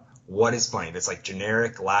figure out what is funny. That's like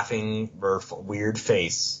generic laughing or weird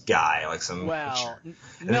face guy, like some. Well,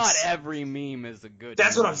 not every meme is a good.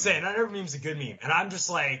 That's meme. what I'm saying. Not every meme's a good meme, and I'm just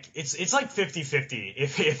like, it's like 50-50,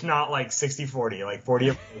 if not like 60-40, like 40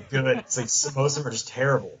 of them are good. It's like most of them are just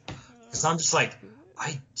terrible. Because I'm just like,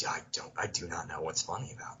 I do not know what's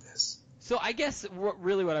funny about this. So I guess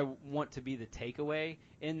really what I want to be the takeaway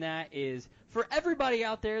in that is for everybody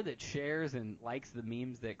out there that shares and likes the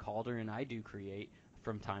memes that Calder and I do create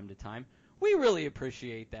from time to time, we really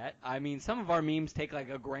appreciate that. I mean, some of our memes take like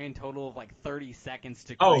a grand total of like 30 seconds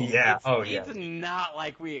to create. It's not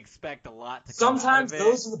like we expect a lot to come Sometimes out of it.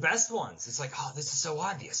 those are the best ones. It's like, oh, this is so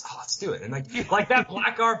obvious. Oh, let's do it. And like that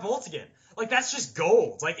Blackguard Bolt again. Like, that's just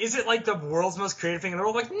gold. Like, is it like the world's most creative thing in the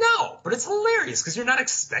world? Like, no, but it's hilarious because you're not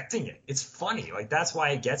expecting it. It's funny. Like, that's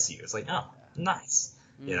why it gets you. It's like, oh, nice.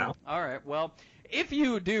 You know? All right. Well, if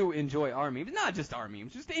you do enjoy our memes, not just our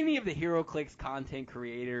memes, just any of the HeroClix content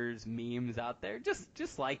creators memes out there,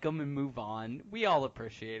 just like them and move on. We all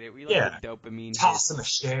appreciate it. We like the dopamine. Toss them a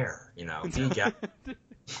share, you know.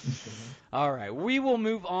 All right, we will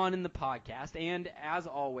move on in the podcast, and as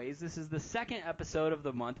always, this is the second episode of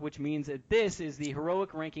the month, which means that this is the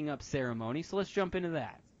heroic ranking up ceremony, so let's jump into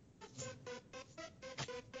that.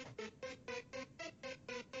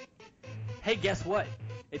 Hey, guess what?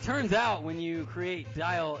 It turns out when you create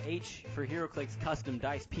Dial H for HeroClix custom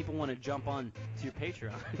dice, people want to jump on to your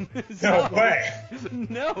Patreon. No way.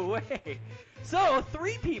 No way. So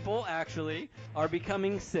 3 people actually are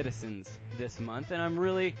becoming citizens this month, and I'm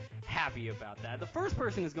really happy about that. The first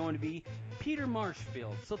person is going to be Peter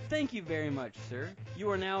Marshfield. So thank you very much, sir.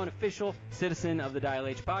 You are now an official citizen of the Dial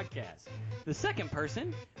H podcast. The second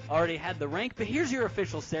person already had the rank, but here's your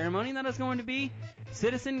official ceremony, and that is going to be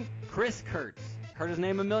Citizen Chris Kurtz. Heard his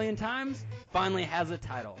name a million times, finally has a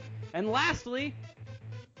title. And lastly,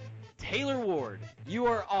 Taylor Ward. You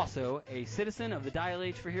are also a citizen of the Dial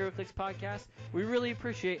H for HeroClix podcast. We really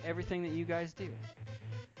appreciate everything that you guys do.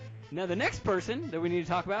 Now, the next person that we need to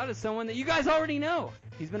talk about is someone that you guys already know.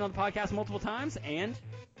 He's been on the podcast multiple times, and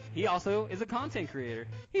he also is a content creator.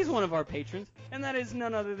 He's one of our patrons, and that is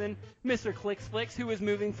none other than Mr. ClicksFlix, who is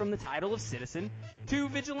moving from the title of citizen to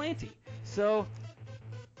vigilante. So,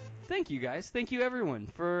 thank you guys. Thank you everyone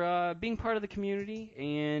for being part of the community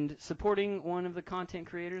and supporting one of the content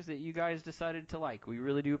creators that you guys decided to like. We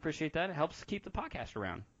really do appreciate that. It helps keep the podcast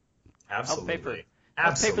around. Absolutely.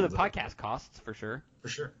 Helps pay for the podcast costs, for sure. For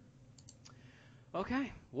sure.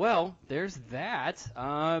 Okay. Well, there's that.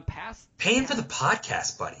 Paying for the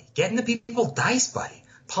podcast, buddy. Getting the people dice, buddy.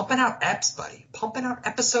 Pumping out eps, buddy. Pumping out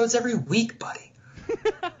episodes every week, buddy.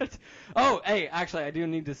 Oh, hey, actually, I do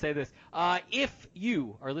need to say this. If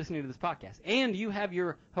you are listening to this podcast and you have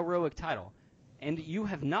your heroic title and you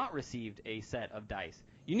have not received a set of dice,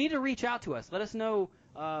 you need to reach out to us. Let us know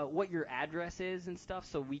what your address is and stuff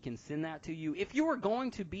so we can send that to you. If you are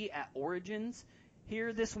going to be at Origins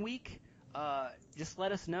here this week, just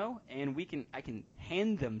let us know and I can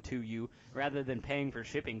hand them to you rather than paying for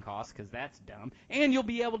shipping costs because that's dumb. And you'll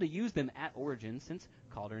be able to use them at Origins since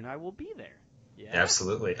Calder and I will be there. Yeah.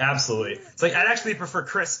 Absolutely. It's like I'd actually prefer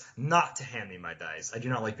Chris not to hand me my dice. I do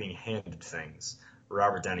not like being handed things.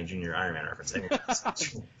 Robert Downey Jr. Iron Man reference.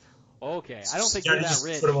 Okay, I don't think you're that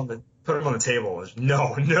rich. Put him on the table.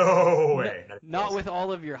 No way. Not with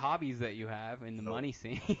all of your hobbies that you have in the money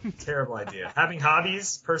scene. Terrible idea. Having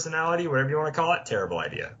hobbies, personality, whatever you want to call it, terrible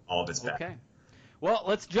idea. All of it's bad. Okay. Well,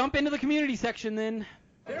 let's jump into the community section then.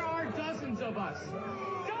 There are dozens of us.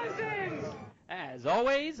 Dozens! As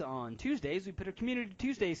always, on Tuesdays, we put a Community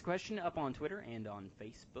Tuesdays question up on Twitter and on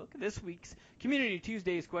Facebook. This week's Community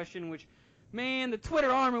Tuesdays question, which, man, the Twitter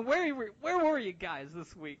army, where were you guys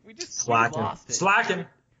this week? We lost it. Slacking.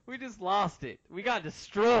 We just lost it. We got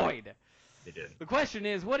destroyed. They did. The question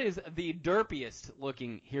is, what is the derpiest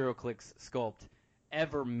looking HeroClix sculpt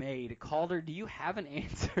ever made? Calder, do you have an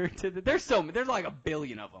answer to that? There's like a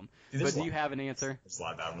billion of them. Dude, but do you have an answer? There's a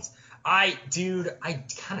lot of bad ones. I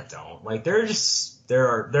kind of don't. Like, there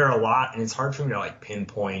are a lot, and it's hard for me to like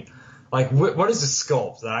pinpoint. Like, what is the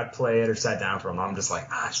sculpt that I played or sat down from? I'm just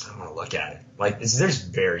like, I just don't want to look at it. Like, there's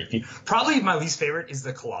very few. Probably my least favorite is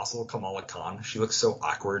the Colossal Kamala Khan. She looks so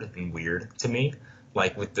awkward and weird to me.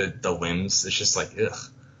 Like, with the limbs, it's just like, ugh,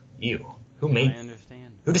 ew. Who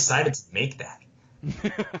decided to make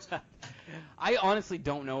that? I honestly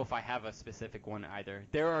don't know if I have a specific one either.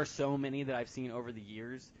 There are so many that I've seen over the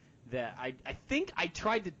years that I think I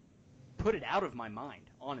tried to put it out of my mind,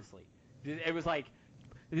 honestly. It was like,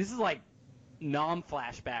 This is like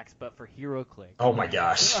non-flashbacks, but for HeroClix. Oh my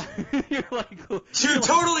gosh. You're like, Two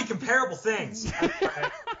totally comparable things.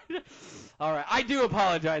 All right, I do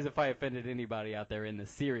apologize if I offended anybody out there in the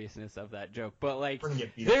seriousness of that joke, but like, We're gonna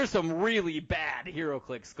get beat there's some really bad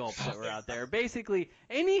HeroClix sculpts that were out there. Basically,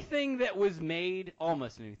 anything that was made,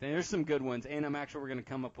 almost anything. There's some good ones, and we're gonna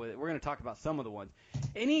come up with it. We're gonna talk about some of the ones.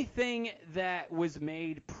 Anything that was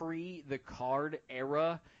made pre the card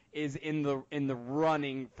era is in the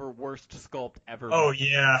running for worst sculpt ever. Oh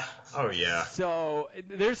yeah. So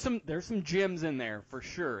there's some gems in there for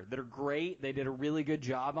sure that are great. They did a really good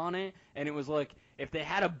job on it, and it was like if they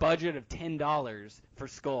had a budget of $10 for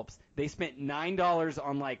sculpts, they spent $9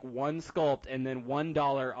 on like one sculpt and then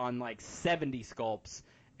 $1 on like 70 sculpts,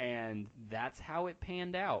 and that's how it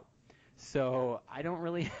panned out. So I don't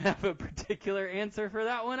really have a particular answer for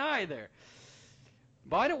that one either.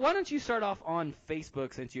 Why don't you start off on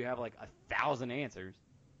Facebook since you have like 1,000 answers?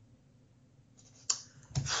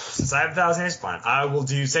 Since I have 1,000 answers, fine. I will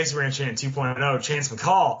do Sexy Ranch Chan 2.0. Chance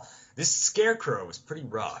McCall. This scarecrow is pretty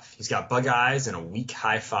rough. He's got bug eyes and a weak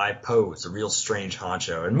high-five pose. A real strange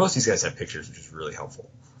honcho. And most of these guys have pictures, which is really helpful.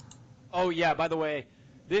 Oh, yeah. By the way,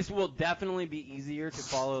 this will definitely be easier to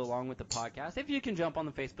follow along with the podcast if you can jump on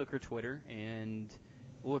the Facebook or Twitter and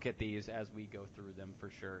look at these as we go through them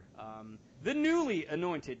for sure. The newly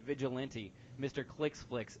anointed vigilante, Mr.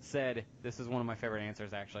 Clicksflix, said, this is one of my favorite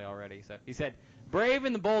answers actually already. So he said, Brave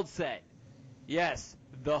and the Bold set. Yes,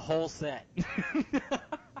 the whole set.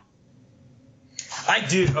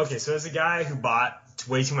 Okay, so as a guy who bought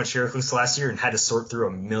way too much HeroClix last year and had to sort through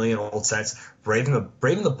a million old sets, Brave and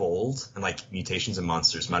the Bold and like Mutations and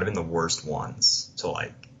Monsters might have been the worst ones to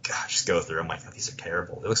like, gosh, just go through. I'm like, oh, these are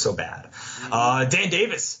terrible. They look so bad. Dan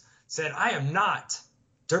Davis said, I am not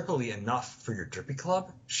derpily enough for your derpy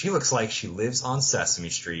club. She looks like she lives on Sesame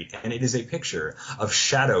Street, and it is a picture of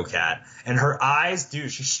Shadowcat. And her eyes,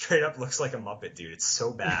 dude, she straight up looks like a Muppet, dude. It's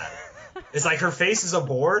so bad. It's like her face is a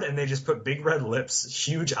board, and they just put big red lips,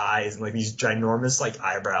 huge eyes, and like these ginormous like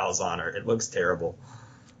eyebrows on her. It looks terrible.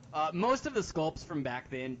 Most of the sculpts from back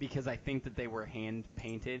then, because I think that they were hand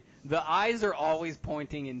painted, the eyes are always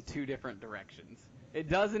pointing in two different directions. It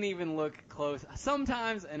doesn't even look close.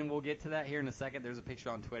 Sometimes, and we'll get to that here in a second, there's a picture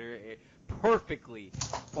on Twitter. It perfectly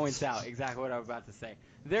points out exactly what I was about to say.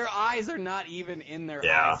 Their eyes are not even in their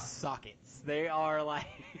eye sockets. They are like,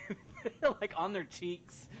 like on their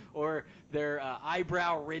cheeks or their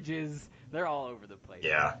eyebrow ridges. They're all over the place.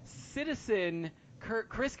 Yeah. Citizen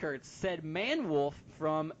Chris Kurtz said Man-Wolf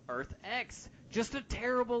from Earth X. Just a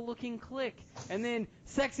terrible looking click. And then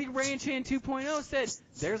Sexy Ranchan 2.0 said,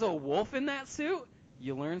 there's a wolf in that suit?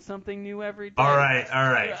 You learn something new every day. All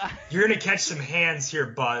right. You're going to catch some hands here,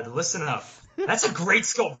 bud. Listen up. That's a great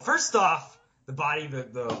sculpt. First off, the body,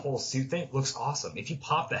 the whole suit thing looks awesome. If you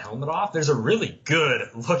pop the helmet off, there's a really good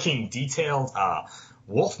looking detailed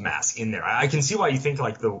wolf mask in there. I can see why you think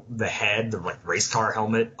like the head, the like race car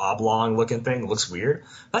helmet, oblong looking thing looks weird.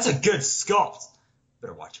 That's a good sculpt.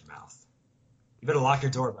 Better watch your mouth. You better lock your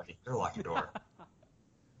door, buddy. You better lock your door.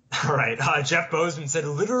 All right. Jeff Bozeman said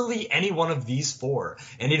literally any one of these four,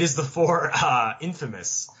 and it is the four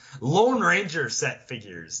infamous Lone Ranger set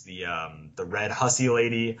figures: the red hussy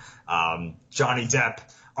lady, Johnny Depp,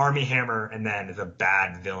 Armie Hammer, and then the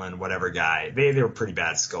bad villain, whatever guy. They were pretty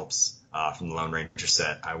bad sculpts from the Lone Ranger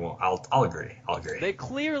set. I'll agree. They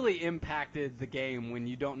clearly impacted the game when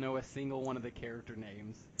you don't know a single one of the character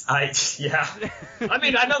names. Yeah. I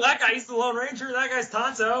mean, I know that guy. He's the Lone Ranger. That guy's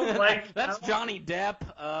Tonto. Like that's Johnny Depp.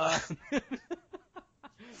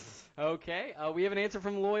 Okay. We have an answer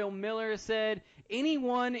from Loyal Miller. Said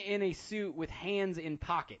anyone in a suit with hands in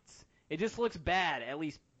pockets. It just looks bad. At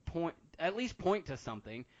least point to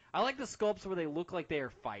something. I like the sculpts where they look like they are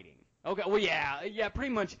fighting. Okay. Well, yeah.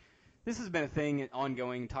 Pretty much. This has been a thing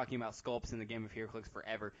ongoing, talking about sculpts in the game of HeroClix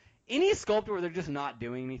forever. Any sculpt where they're just not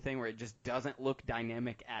doing anything, where it just doesn't look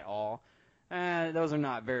dynamic at all, those are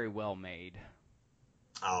not very well made.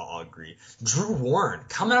 I'll agree. Drew Warren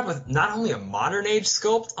coming up with not only a modern age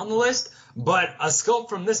sculpt on the list, but a sculpt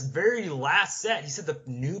from this very last set. He said the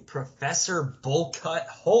new Professor Bullcut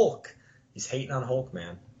Hulk. He's hating on Hulk,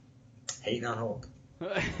 man. Hating on Hulk.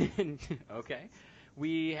 Okay.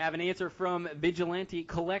 We have an answer from Vigilante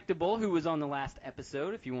Collectible, who was on the last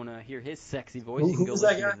episode. If you want to hear his sexy voice, you can go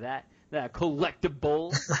listen to that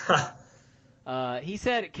Collectible. He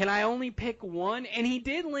said, "Can I only pick one?" And he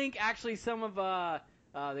did link actually some of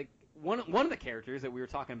one of the characters that we were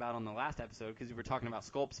talking about on the last episode, because we were talking about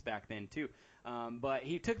sculpts back then too. But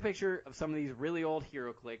he took a picture of some of these really old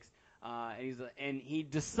HeroClix, and he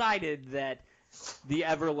decided that the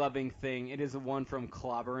ever-loving thing. It is the one from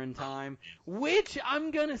Clobberin' Time, which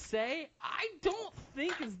I'm going to say I don't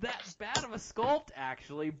think is that bad of a sculpt,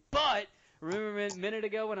 actually. But remember a minute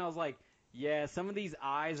ago when I was like, yeah, some of these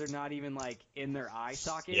eyes are not even, like, in their eye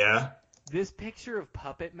socket? Yeah. This picture of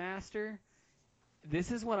Puppet Master,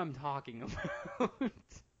 this is what I'm talking about.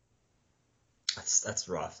 That's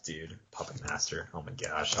rough, dude. Puppet Master. Oh my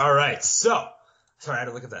gosh. All right. So, sorry, I had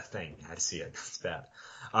to look at that thing. I had to see it. It's bad.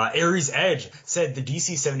 Aries Edge said the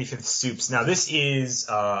DC 75th Supes. Now this is,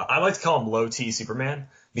 I like to call him low T Superman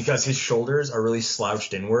because his shoulders are really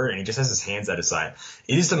slouched inward and he just has his hands at his side.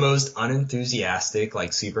 It is the most unenthusiastic,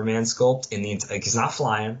 like, Superman sculpt in the like, he's not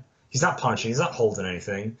flying. He's not punching. He's not holding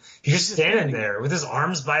anything. He's just standing there with his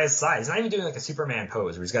arms by his side. He's not even doing like a Superman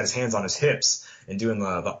pose where he's got his hands on his hips and doing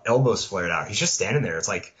the elbows flared out. He's just standing there. It's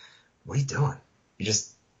like, what are you doing?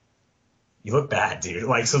 You look bad, dude.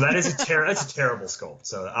 Like, so that is that's a terrible sculpt.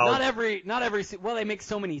 So not every, well, they make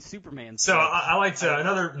so many Supermans. So I like to,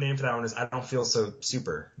 another name for that one is I Don't Feel So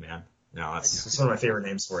Super, man. No, that's one of my favorite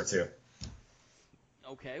names for it too.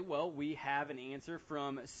 Okay, well, we have an answer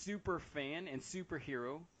from Superfan and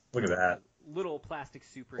Superhero. Look at that. Little plastic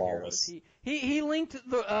superheroes. Flawless. He linked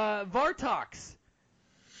the Vartox,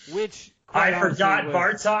 which I forgot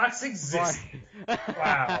Vartox existed.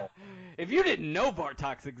 Wow. If you didn't know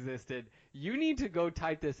Vartox existed, you need to go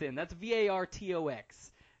type this in. That's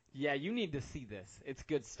Vartox. Yeah, you need to see this. It's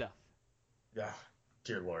good stuff. Yeah.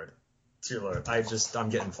 Dear Lord. I'm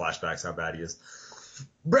getting flashbacks how bad he is.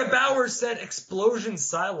 Brett Bowers said Explosion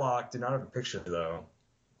Psylocke. Did not have a picture though.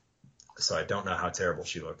 So I don't know how terrible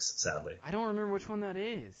she looks, sadly. I don't remember which one that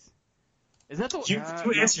is. Is that the You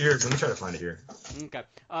answer yours. Let me try to find it here. Okay.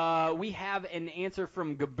 We have an answer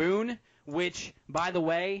from Gaboon, which, by the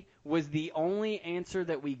way, was the only answer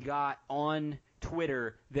that we got on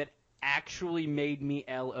Twitter that actually made me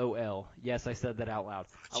LOL. Yes, I said that out loud.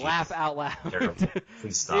 I laugh out loud. Terrible.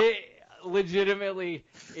 Please stop. It legitimately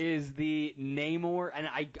is the Namor, and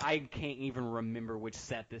I can't even remember which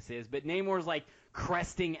set this is, but Namor's like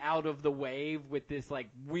cresting out of the wave with this like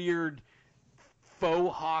weird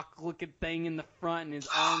faux hawk looking thing in the front, and his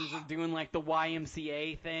arms are doing like the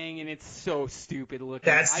YMCA thing, and it's so stupid looking.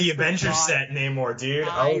 That's the Avengers set, Namor, dude.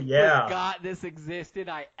 I forgot this existed.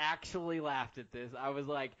 I actually laughed at this. I was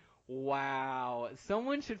like, wow,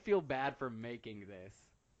 someone should feel bad for making this.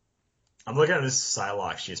 I'm looking at this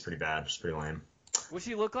Psylocke. She's pretty bad. She's pretty lame. What's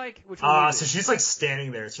she look like? Which one so she's like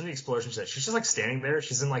standing there. It's from the Explosion set. She's just like standing there.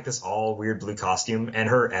 She's in like this all weird blue costume, and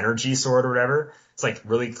her energy sword or whatever, it's like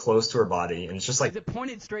really close to her body, and it's just like. Is it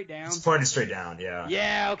pointed straight down? It's pointed straight down. Yeah.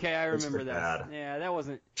 Yeah. Okay, I remember that. Bad. Yeah, that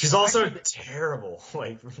wasn't. She's also terrible.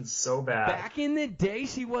 Like so bad. Back in the day,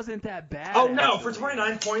 she wasn't that bad. Oh no! For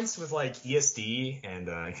 29 points with like ESD and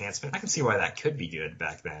enhancement, I can see why that could be good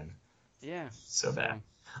back then. Yeah. So bad.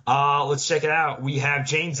 Let's check it out. We have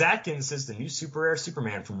James Atkins says the new Super Rare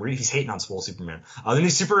Superman from he's hating on Swole Superman. The new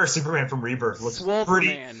Super Rare Superman from Rebirth looks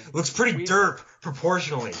pretty derp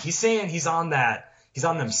proportionally. He's saying he's on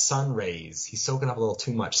them sun rays. He's soaking up a little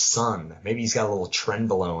too much sun. Maybe he's got a little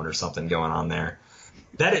trenbolone or something going on there.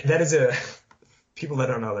 That is a people that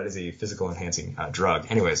don't know that is a physical enhancing drug.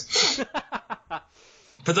 Anyways,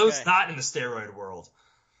 for those not in the steroid world.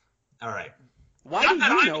 All right. Why do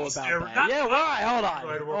you know about that? Yeah, why?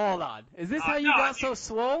 Hold on. Is this how you got so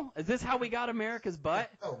swole? Is this how we got America's butt?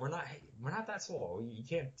 No, we're not that swole. You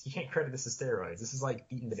can't credit this as steroids. This is like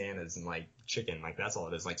eating bananas and like chicken. Like that's all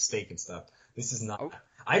it is, like steak and stuff. This is not. Oh.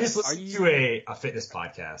 I just listened to a fitness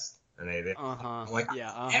podcast and they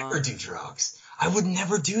never do drugs. I would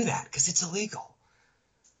never do that because it's illegal.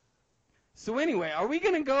 So anyway, are we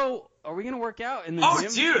gonna work out in the gym? Oh,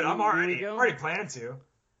 dude, I'm already planning to.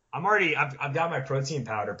 I've got my protein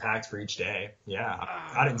powder packed for each day. Yeah.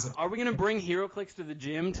 Are we gonna bring HeroClix to the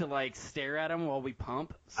gym to like stare at them while we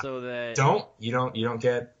pump so that you don't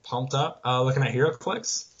get pumped up looking at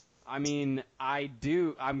HeroClix? I mean, I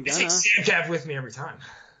do. I'm gonna take Samcap with me every time.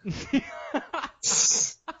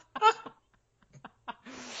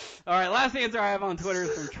 All right, last answer I have on Twitter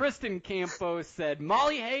is from Tristan Campos. Said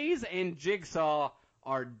Molly Hayes and Jigsaw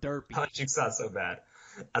are derpy. Oh, Jigsaw's so bad.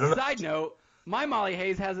 I don't know. Side note. My Molly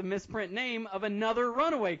Hayes has a misprint name of another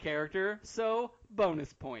Runaway character, so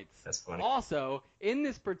bonus points. That's funny. Also, in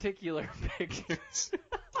this particular picture,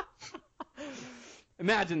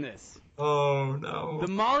 imagine this. Oh, no. The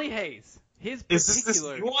Molly Hayes, his particular is this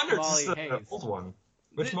the new one or Molly is this Hayes. The old one?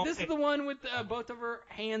 This is the one with both of her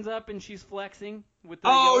hands up and she's flexing with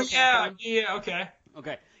the yeah, okay.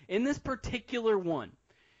 Okay, in this particular one,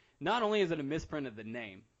 not only is it a misprint of the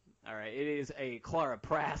name, all right, it is a Clara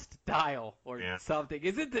Pratt style or something.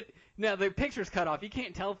 Is it now the picture's cut off. You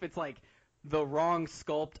can't tell if it's like the wrong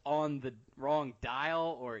sculpt on the wrong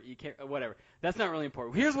dial, or you can't, whatever. That's not really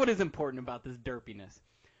important. Here's what is important about this derpiness.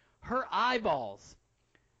 Her eyeballs,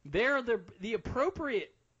 they're the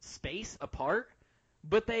appropriate space apart,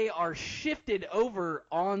 but they are shifted over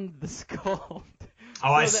on the sculpt.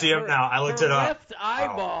 Oh, I see him now. I looked it up. Her left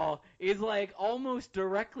eyeball is like almost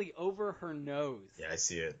directly over her nose. Yeah, I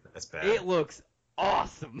see it. That's bad. It looks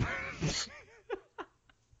awesome.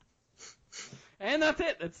 And that's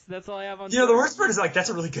it. That's all I have on. You know, the worst part is like that's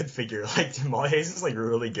a really good figure. Like Molly Hayes is like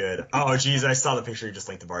really good. Oh, geez, I saw the picture you just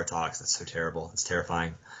linked to Bartox. That's so terrible. It's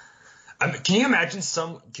terrifying. Can you imagine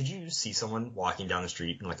could you see someone walking down the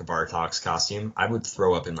street in like a Bartox costume? I would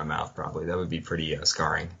throw up in my mouth probably. That would be pretty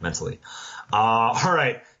scarring mentally. All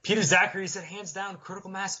right. Peter Zachary said, hands down,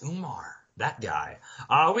 Critical Mass Umar. That guy.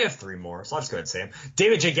 We have 3 more, so I'll just go ahead and say them.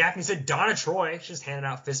 David J. Gaffney said, Donna Troy. She's just handing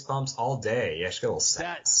out fist bumps all day. Yeah, she got a little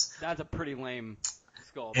sass. That's a pretty lame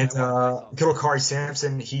skull. And good old Kari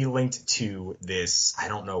Sampson, he linked to this, I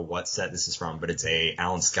don't know what set this is from, but it's a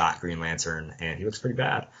Alan Scott Green Lantern, and he looks pretty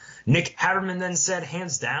bad. Nick Haberman then said,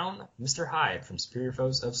 hands down, Mr. Hyde from Superior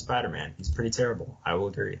Foes of Spider-Man. He's pretty terrible. I will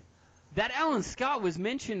agree. That Alan Scott was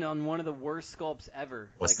mentioned on one of the worst sculpts ever.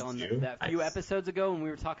 What's like on that few episodes ago when we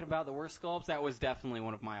were talking about the worst sculpts. That was definitely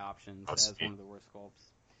one of my options as one of the worst sculpts.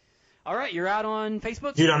 All right, you're out on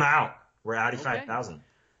Facebook? Dude, I'm out. We're at 85,000.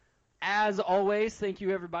 As always, thank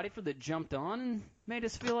you everybody for that jumped on and made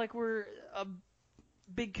us feel like we're a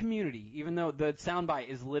big community, even though the soundbite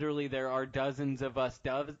is literally there are dozens of us,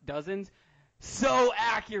 dozens. So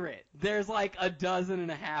accurate. There's like a dozen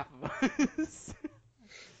and a half of us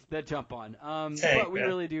that jump on. But we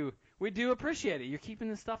really do. We do appreciate it. You're keeping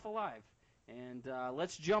this stuff alive. And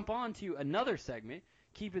let's jump on to another segment,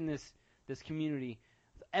 keeping this community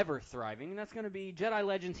ever thriving. And that's going to be Jedi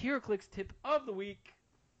Legends HeroClix Tip of the Week.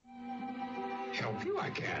 Help you, I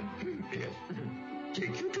can. Yes.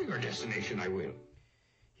 Take you to your destination, I will.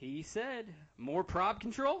 He said, more prob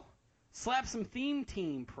control? Slap some theme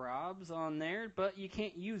team probs on there, but you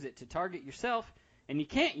can't use it to target yourself, and you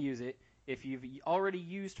can't use it if you've already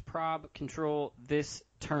used prob control this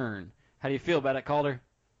turn. How do you feel about it, Calder?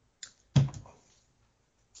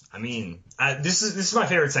 I mean, this is my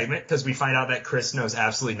favorite segment because we find out that Chris knows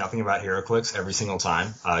absolutely nothing about HeroClix every single time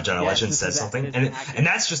Jedi Legends says something, and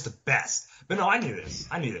that's just the best. But no, I knew this.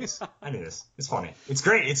 It's funny. It's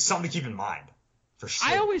great. It's something to keep in mind. For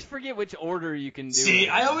sure. I always forget which order you can do. See,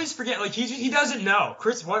 I always forget. Like he doesn't know.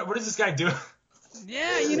 Chris, what is this guy doing?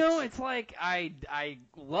 Yeah, it's like I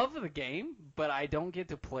love the game, but I don't get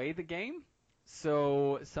to play the game,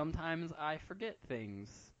 so sometimes I forget things,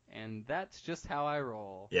 and that's just how I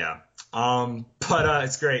roll. Yeah. But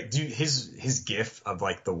it's great. Dude, his gif of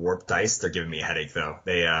like the warp dice, they're giving me a headache though.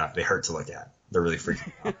 They hurt to look at. They're really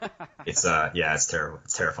freaking me out. It's terrible.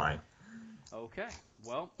 It's terrifying. Okay.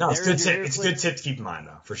 Well, no, it's good tip. It's a good tip to keep in mind,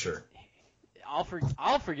 though, for sure. I'll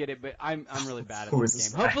forget it, but I'm really bad at this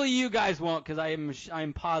game. Hopefully you guys won't, because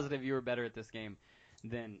I'm positive you were better at this game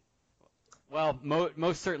than. Well,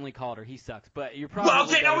 most certainly Calder. He sucks, but you're probably. Well,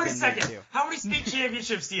 okay, now wait a second. How many state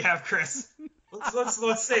championships do you have, Chris?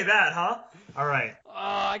 Let's say that, huh? All right.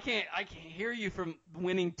 I can't hear you from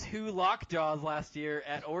winning 2 lockjaws last year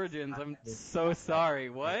at Origins. I'm so sorry.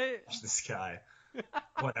 What? This guy.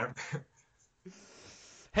 Whatever.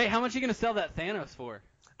 Hey, how much are you going to sell that Thanos for?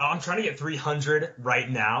 I'm trying to get 300 right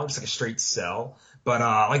now, just like a straight sell. But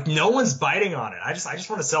like no one's biting on it. I just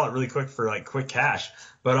want to sell it really quick for like quick cash.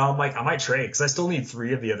 But like I might trade because I still need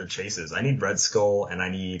 3 of the other chases. I need Red Skull and I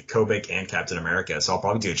need Kobik and Captain America. So I'll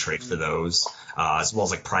probably do a trade for those, as well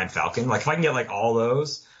as like Prime Falcon. Like if I can get like all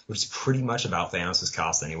those, which is pretty much about Thanos'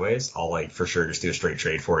 cost anyways, I'll like for sure just do a straight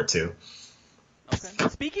trade for it too. Okay.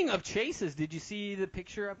 Speaking of chases, did you see the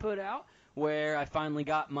picture I put out? Where I finally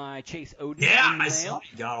got my Chase Odin in the mail. Saw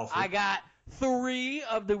you got all 3. I got 3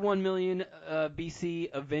 of the 1 million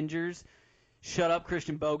BC Avengers. Shut up,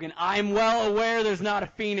 Christian Bogan. I'm well aware there's not a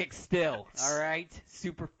Phoenix still. All right?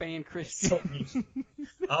 Super fan Christian.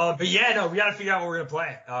 But yeah, no, we got to figure out what we're going to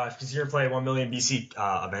play. Because you're going to play 1 million BC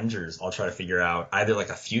Avengers, I'll try to figure out either like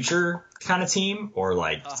a future kind of team or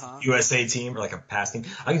like USA team or like a past team.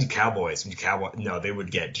 I can do Cowboys. No, they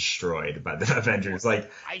would get destroyed by the Avengers.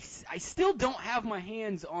 Like I still don't have my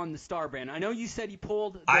hands on the Starbrand. I know you said you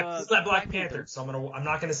pulled the I pulled that Black Panther, so I'm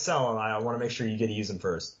not going to sell them. I want to make sure you get to use them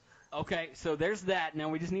first. Okay, so there's that. Now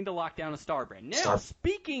we just need to lock down a Starbrand. Now,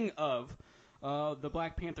 speaking of the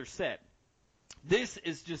Black Panther set, this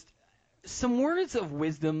is just some words of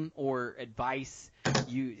wisdom or advice,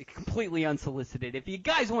 you completely unsolicited. If you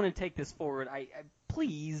guys want to take this forward, I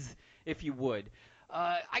please, if you would.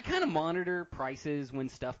 I kind of monitor prices when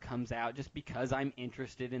stuff comes out just because I'm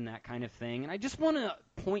interested in that kind of thing. And I just want to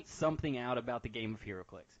point something out about the game of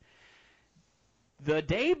HeroClix. The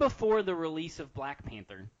day before the release of Black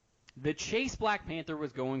Panther, the Chase Black Panther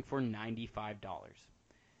was going for $95.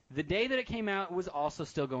 The day that it came out, it was also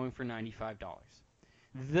still going for $95.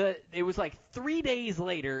 It was like 3 days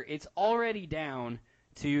later, it's already down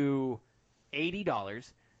to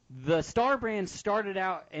 $80. The Star brand started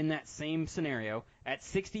out in that same scenario at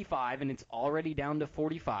 $65, and it's already down to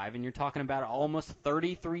 $45, and you're talking about almost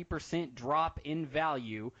 33% drop in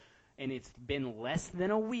value, and it's been less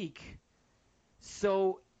than a week.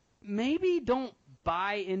 So maybe don't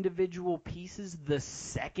buy individual pieces the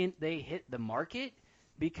second they hit the market,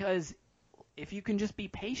 because if you can just be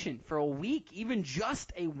patient for a week, even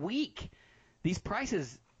just a week, these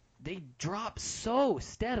prices, they drop so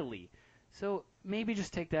steadily. So maybe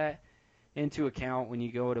just take that into account when you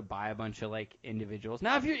go to buy a bunch of like individuals.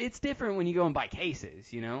 Now, it's different when you go and buy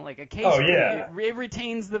cases, you know, like a case, it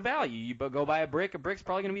retains the value. You go buy a brick's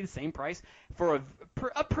probably going to be the same price for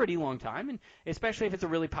a pretty long time, and especially if it's a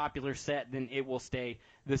really popular set, then it will stay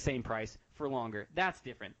the same price for longer. That's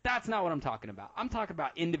different. That's not what I'm talking about. I'm talking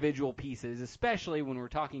about individual pieces, especially when we're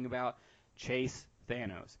talking about Chase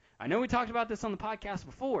Thanos. I know we talked about this on the podcast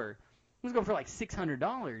before. It was going for like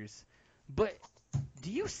 $600, but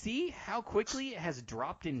do you see how quickly it has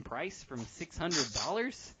dropped in price from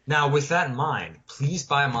 $600? Now, with that in mind, please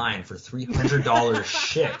buy mine for $300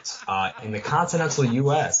 shipped in the continental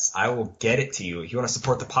U.S. I will get it to you if you want to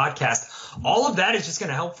support the podcast. All of that is just going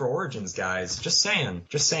to help for Origins, guys. Just saying.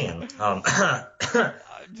 Just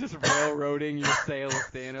railroading your sale of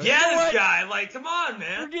Thanos. Yeah, this guy. Like, come on,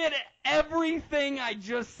 man. Forget everything I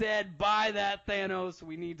just said. Buy that Thanos.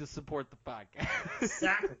 We need to support the podcast.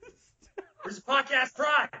 Exactly. Where's the podcast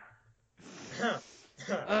pride?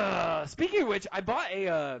 Speaking of which, I bought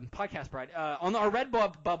a podcast pride on our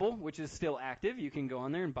Redbubble bubble, which is still active. You can go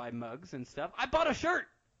on there and buy mugs and stuff. I bought a shirt,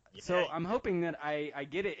 so I'm hoping that I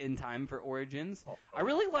get it in time for Origins. I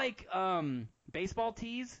really like baseball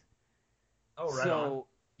tees. Oh, right. So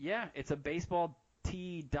yeah, it's a baseball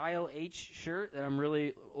tee Dial H shirt that I'm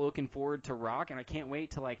really looking forward to rock, and I can't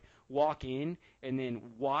wait to like walk in and then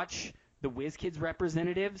watch the WizKids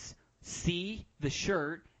representatives see the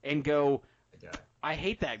shirt and go, I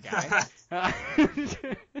hate that guy.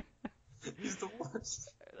 He's the worst.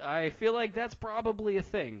 I feel like that's probably a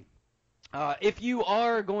thing. If you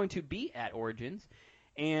are going to be at Origins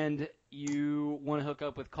and you want to hook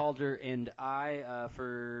up with Calder and I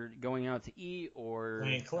for going out to eat or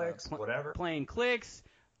playing clicks, whatever, playing clicks,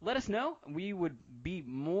 let us know. We would be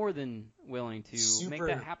more than willing to make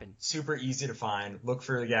that happen. Super easy to find. Look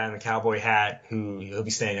for the guy in the cowboy hat who he'll be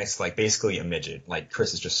standing next to, like, basically a midget. Like,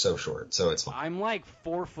 Chris is just so short, so it's fine. I'm like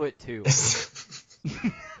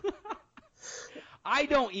 4'2". I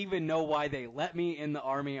don't even know why they let me in the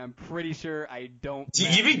Army. I'm pretty sure I don't.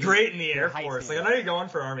 You'd be great in the Air Force. Like, I know you're going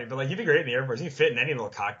for Army, but like, you'd be great in the Air Force. You'd fit in any little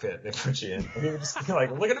cockpit they put you in. And you'd just be like,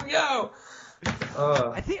 look at him go.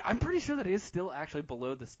 I'm pretty sure that is still actually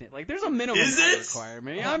below the like. There's a minimum height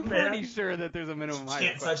requirement. I'm pretty sure that there's a minimum height.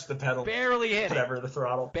 Can't touch the pedal. Barely hit whatever, it. The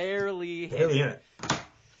throttle. Barely hit it.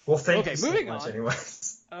 Well, thank you so moving much, on.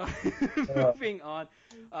 anyways. Moving on.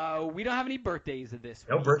 We don't have any birthdays this week.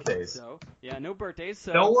 No birthdays. So yeah, no birthdays.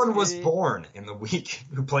 So no one was born in the week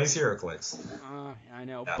who plays HeroClix. I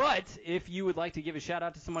know. Yeah. But if you would like to give a shout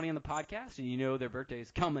out to somebody on the podcast and you know their birthday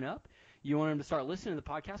is coming up, you want them to start listening to the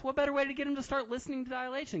podcast, what better way to get them to start listening to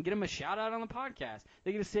Dilation? Get them a shout-out on the podcast.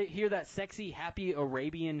 They get to hear that sexy, happy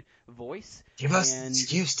Arabian voice. Give us an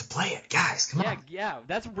excuse to play it, guys. Come on. Yeah,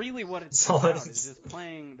 that's really what it's about, is just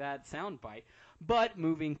playing that soundbite. But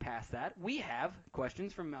moving past that, we have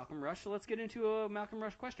questions from Malcolm Rush, so let's get into a Malcolm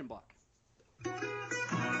Rush question block.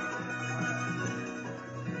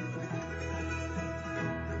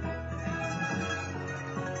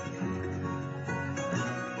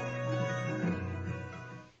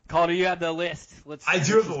 Calder, you have the list. I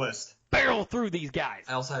do have the list. Barrel through these guys.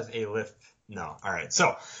 I also have a list. No. All right.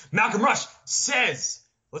 So Malcolm Rush says,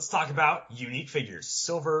 let's talk about unique figures,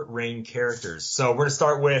 Silver Ring characters. So we're going to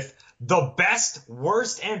start with the best,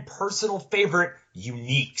 worst, and personal favorite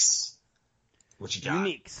uniques. What you got?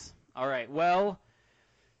 Uniques. All right. Well,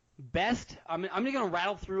 best. I'm going to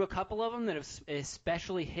rattle through a couple of them that have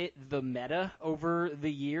especially hit the meta over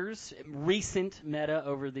the years, recent meta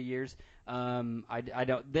over the years. I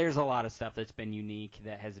don't. There's a lot of stuff that's been unique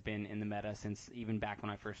that has been in the meta since even back when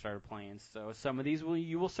I first started playing. So some of these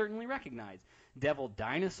you will certainly recognize: Devil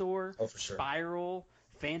Dinosaur, for sure. Spiral,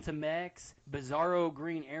 Phantom X, Bizarro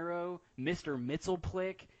Green Arrow, Mr.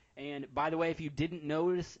 Mxyzptlk, And by the way, if you didn't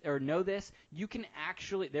notice or know this, you can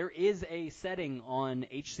actually, there is a setting on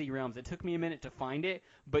HC Realms. It took me a minute to find it,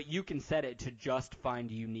 but you can set it to just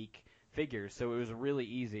find unique figures. So it was really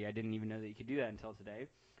easy. I didn't even know that you could do that until today.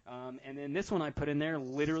 And then this one I put in there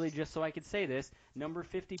literally just so I could say this, number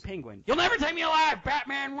 50 Penguin. You'll never take me alive,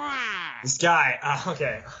 Batman! Why? This guy,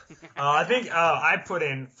 okay. I think I put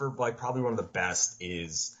in for like probably one of the best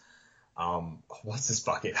is what's this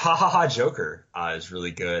bucket? Ha ha ha Joker is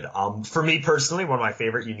really good. For me personally, one of my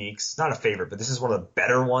favorite uniques, not a favorite, but this is one of the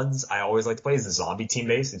better ones I always like to play is the zombie team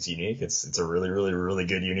base. It's unique. It's a really, really, really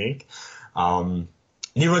good unique. You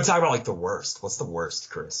want to talk about like the worst? What's the worst,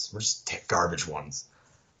 Chris? We're just garbage ones.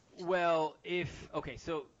 Well,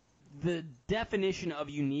 so the definition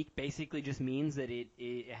of unique basically just means that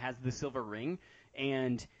it has the silver ring,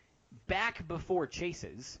 and back before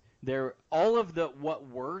chases, all of the what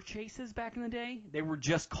were chases back in the day, they were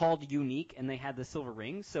just called unique, and they had the silver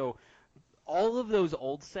ring. So all of those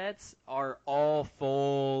old sets are all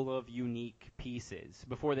full of unique pieces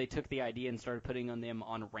before they took the idea and started putting them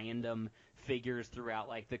on random figures throughout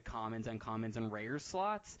like the commons, uncommons, and rares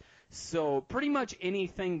slots. So pretty much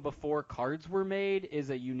anything before cards were made is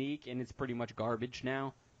a unique, and it's pretty much garbage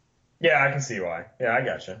now. Yeah, I can see why. Yeah, I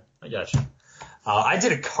gotcha. I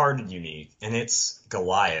did a carded unique, and it's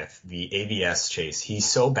Goliath, the AVS chase. He's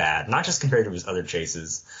so bad, not just compared to his other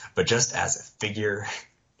chases, but just as a figure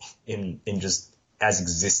in just as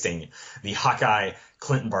existing. The Hawkeye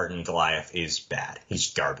Clinton Barton Goliath is bad.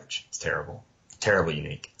 He's garbage. It's terrible. Terrible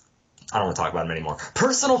unique. I don't want to talk about him anymore.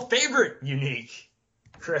 Personal favorite unique.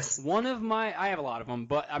 Chris. I have a lot of them,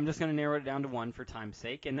 but I'm just going to narrow it down to one for time's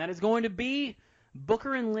sake, and that is going to be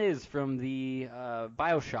Booker and Liz from the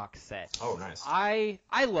BioShock set. Oh, nice.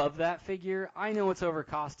 I love that figure. I know it's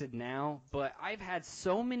overcosted now, but I've had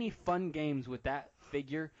so many fun games with that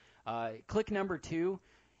figure. Click number 2.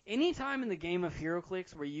 Anytime in the game of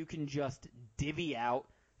HeroClix where you can just divvy out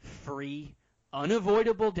free,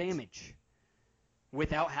 unavoidable damage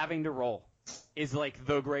without having to roll is like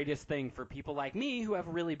the greatest thing for people like me who have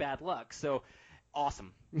really bad luck. So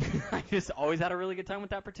awesome. I just always had a really good time with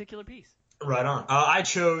that particular piece. Right on. I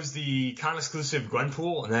chose the con-exclusive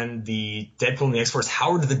Gwenpool and then the Deadpool and the X-Force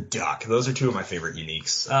Howard the Duck. Those are two of my favorite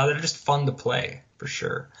uniques that are just fun to play, for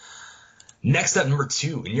sure. Next up, number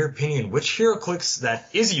 2. In your opinion, which HeroClix that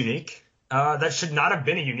is unique that should not have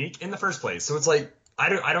been a unique in the first place? So it's like,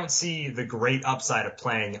 I don't see the great upside of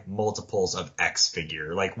playing multiples of X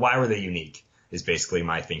figure. Like, why were they unique is basically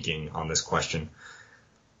my thinking on this question.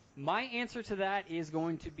 My answer to that is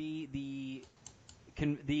going to be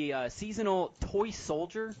the seasonal Toy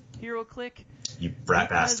Soldier HeroClix. You brat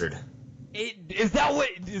bastard. Is that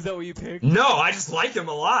what you picked? No, I just like him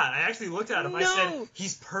a lot. I actually looked at him. No. I said,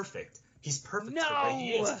 he's perfect. He's perfect No. for the way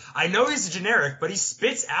he is. I know he's a generic, but he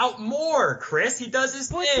spits out more, Chris. He does his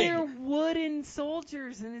But thing. they're wooden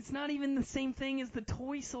soldiers, and it's not even the same thing as the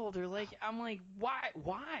Toy Soldier. Like, I'm like,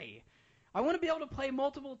 why? I want to be able to play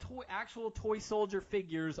multiple actual Toy Soldier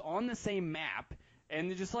figures on the same map,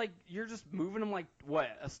 and just like you're just moving them like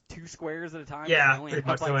 2 squares at a time. Yeah, They only pretty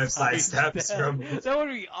have, much. They have side steps from. That would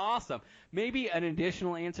be awesome. Maybe an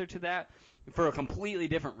additional answer to that, for a completely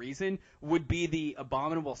different reason, would be the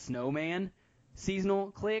Abominable Snowman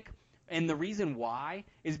seasonal click. And the reason why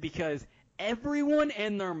is because everyone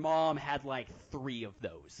and their mom had like 3 of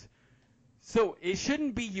those. So it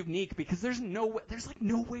shouldn't be unique because there's no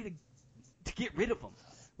way to get rid of them.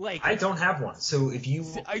 Like, I don't have one, so if you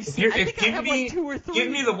give me 2 or 3. give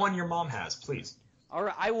me the one your mom has, please. All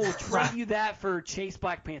right, I will trade you that for Chase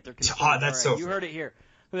Black Panther. That's All right, so. You heard it here.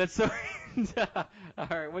 That's so. All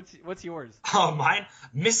right, what's yours? Oh, mine,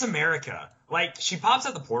 Miss America. Like, she pops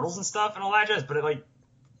out the portals and stuff and all that jazz, but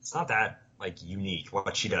it's not that like unique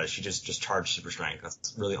what she does. She just charged super strength.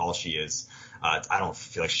 That's really all she is. I don't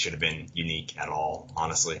feel like she should have been unique at all,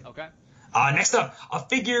 honestly. Okay. Next up, a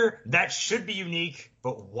figure that should be unique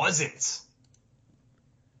but wasn't.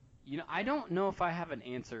 I don't know if I have an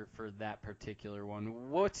answer for that particular one.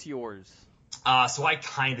 What's yours? So I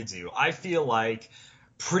kind of do. I feel like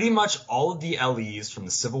pretty much all of the LEs from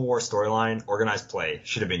the Civil War storyline, organized play,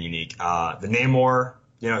 should have been unique. The Namor,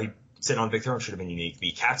 he sitting on the big throne should have been unique.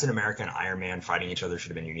 The Captain America and Iron Man fighting each other should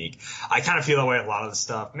have been unique. I kind of feel that way with a lot of the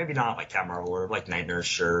stuff. Maybe not like Captain Marvel or like Night Nurse,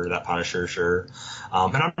 sure. That Punisher, sure.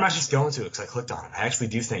 And I'm not just going to it because I clicked on it. I actually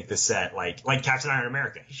do think this set, like Captain Iron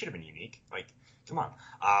America, he should have been unique. Like, come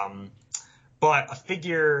on. But a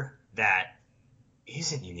figure that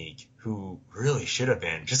isn't unique, who really should have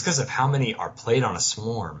been, just because of how many are played on a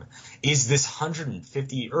swarm, is this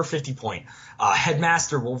 150 or 50 point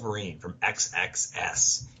Headmaster Wolverine from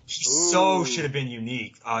XXS. He so should have been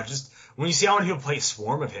unique. Just when you see how many people play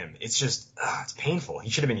swarm of him, it's just it's painful. He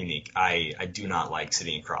should have been unique. I do not like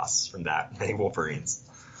sitting across from that many Wolverines.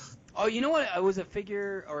 Oh, you know what? It was a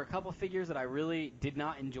figure or a couple of figures that I really did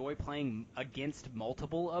not enjoy playing against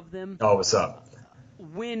multiple of them. Oh, what's up?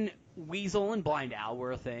 When Weasel and Blind Owl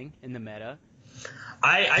were a thing in the meta.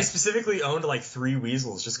 I specifically owned like 3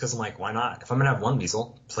 Weasels just because I'm like, why not? If I'm gonna have 1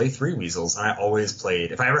 Weasel, play 3 Weasels. And I always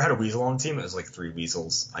played. If I ever had a Weasel on the team, it was like 3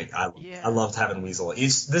 Weasels. Like I loved having Weasel. The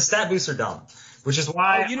stat boosts are dumb, which is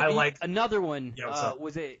why I like another one. Yeah, what's up?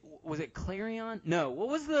 Was it Clarion? No. What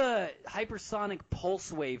was the hypersonic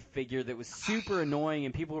pulse wave figure that was super annoying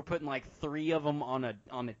and people were putting like 3 of them on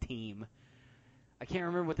a team? I can't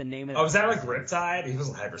remember what the name of it was. Oh, was that like Riptide? He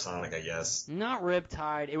wasn't hypersonic, I guess. Not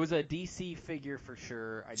Riptide. It was a DC figure for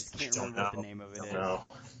sure. I just can't remember what the name of it is. No.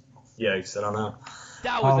 Yeah, you said I don't know.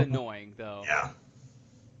 That was annoying, though. Yeah.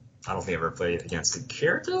 I don't think I ever played against a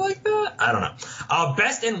character like that. I don't know.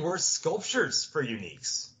 Best and worst sculptures for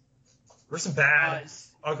uniques. Where's some bad?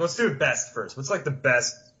 Let's do it best first. What's like the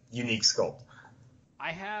best unique sculpt?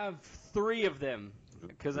 I have 3 of them.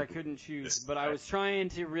 Because I couldn't choose, but I was trying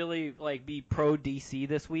to really like be pro DC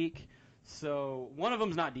this week. So one of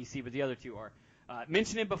them's not DC, but the other 2 are.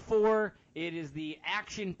 Mentioned it before. It is the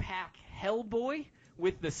Action Pack Hellboy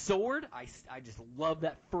with the sword. I just love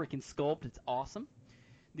that freaking sculpt. It's awesome.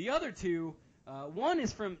 The other 2, one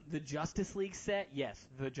is from the Justice League set. Yes,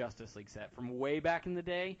 the Justice League set from way back in the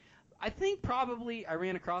day. I think probably I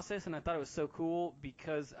ran across this and I thought it was so cool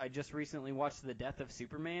because I just recently watched The Death of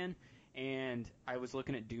Superman. And I was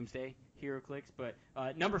looking at Doomsday HeroClix, but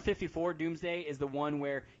number 54, Doomsday, is the one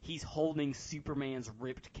where he's holding Superman's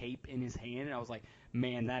ripped cape in his hand, and I was like,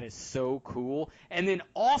 man, that is so cool. And then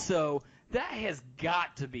also, that has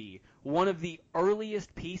got to be one of the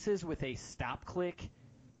earliest pieces with a stop click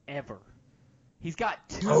ever. He's got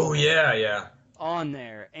 2 on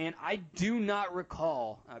there, and I do not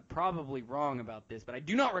recall, I'm probably wrong about this, but I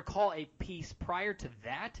do not recall a piece prior to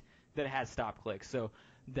that has stop clicks, so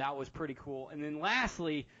that was pretty cool. And then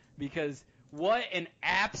lastly, because what an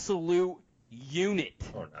absolute unit.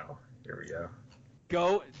 Oh no. Here we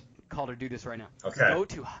go. Calder, do this right now. Okay.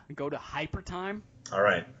 Go to Hyper Time. All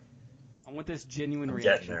right. I want this genuine I'm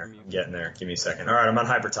reaction getting there. from you. I'm getting there. Give me a second. All right, I'm on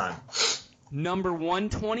Hyper Time. Number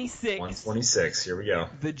 126. 126. Here we go.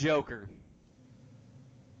 The Joker.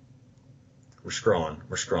 We're scrolling.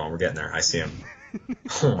 We're getting there. I see him.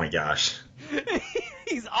 Oh my gosh.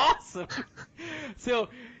 He's awesome. So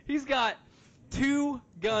he's got 2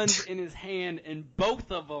 guns in his hand, and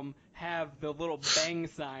both of them have the little bang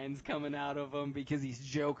signs coming out of them because he's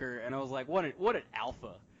Joker. And I was like, what an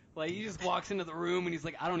alpha. Like, he just walks into the room, and he's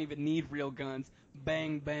like, I don't even need real guns.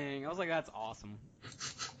 Bang, bang. I was like, that's awesome.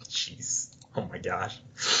 Jeez. Oh my gosh.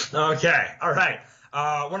 Okay. All right.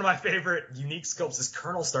 One of my favorite unique sculpts is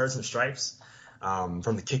Colonel Stars and Stripes.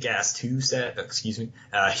 From the Kick-Ass 2 set,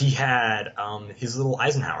 he had his little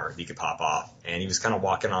Eisenhower that he could pop off, and he was kind of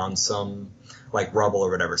walking on some like rubble or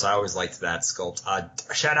whatever, so I always liked that sculpt.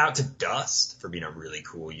 Shout out to Dust for being a really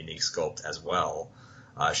cool unique sculpt as well.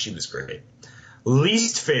 She was great.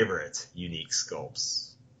 Least favorite unique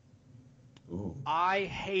sculpts. Ooh. I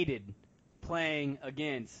hated playing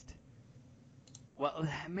against... Well,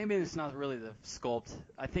 maybe it's not really the sculpt.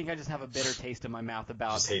 I think I just have a bitter taste in my mouth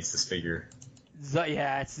about... Just hates this figure.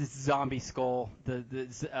 It's Zombie Skull.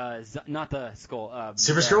 Not the Skull.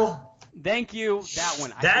 Super Skrull? Thank you. That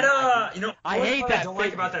one. I hate what that I don't figure.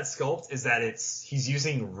 like about that sculpt is that he's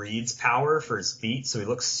using Reed's power for his feet, so he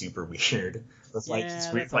looks super weird. With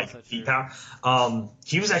his weird feet power.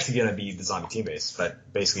 He was actually gonna be the zombie team base,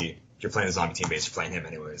 but basically if you're playing the zombie team base, you're playing him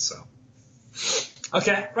anyways, so.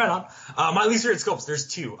 Okay, right on. My least favorite sculpts, there's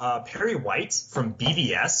 2. Perry White from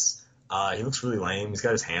BVS. He looks really lame. He's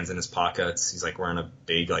got his hands in his pockets. He's like wearing a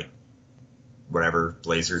big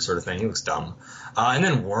blazer sort of thing. He looks dumb. And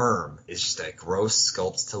then Worm is just a gross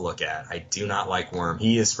sculpt to look at. I do not like Worm.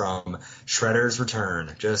 He is from Shredder's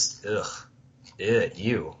Return. Just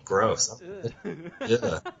ew, gross.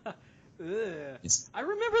 Ugh. I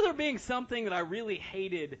remember there being something that I really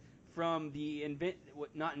hated from the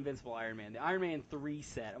not Invincible Iron Man, the Iron Man 3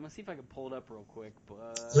 set. I'm going to see if I can pull it up real quick.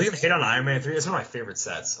 But... So you can hate on Iron Man 3. It's one of my favorite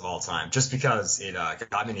sets of all time, just because it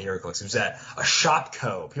got me into HeroClix. It was at a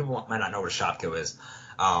Shopko. People might not know what a Shopko is.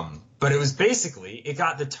 But it was basically, it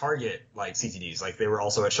got the Target, CTDs. They were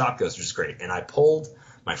also at Shopko's, which is great. And I pulled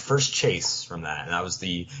my first chase from that, and that was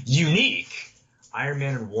the unique Iron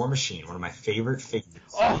Man and War Machine, one of my favorite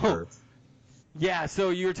figures. Yeah,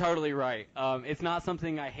 so you're totally right. It's not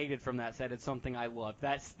something I hated from that set. It's something I love.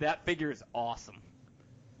 That figure is awesome.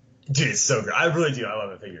 Dude, it's so good. I really do. I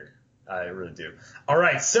love that figure. I really do. All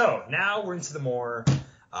right, so now we're into the more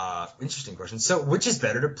interesting question. So, which is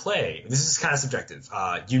better to play? This is kind of subjective.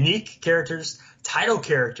 Unique characters, title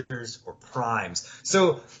characters, or primes.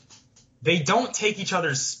 So, they don't take each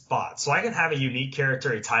other's spots. So I can have a unique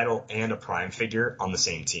character, a title, and a prime figure on the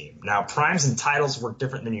same team. Now, primes and titles work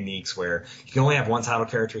different than uniques, where you can only have one title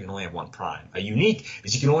character, you can only have one prime. A unique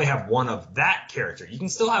is you can only have one of that character. You can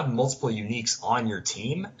still have multiple uniques on your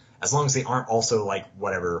team, as long as they aren't also like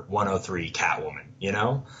whatever 103 Catwoman, you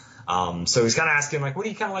know? So he's kind of asking, like, what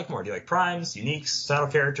do you kind of like more? Do you like primes, uniques, title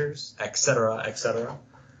characters, etc., etc.?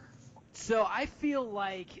 So I feel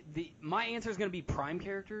like my answer is going to be prime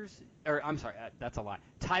characters, or I'm sorry, that's a lie.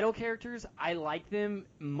 Title characters, I like them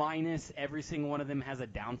minus every single one of them has a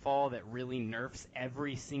downfall that really nerfs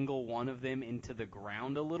every single one of them into the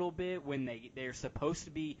ground a little bit when they're supposed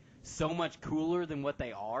to be so much cooler than what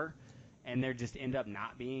they are, and they just end up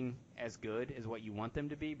not being as good as what you want them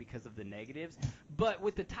to be because of the negatives. But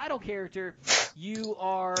with the title character,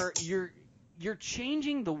 you're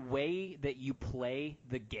changing the way that you play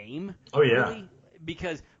the game. Oh, yeah. Really,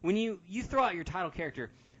 because when you throw out your title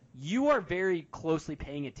character, you are very closely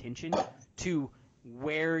paying attention to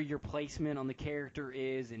where your placement on the character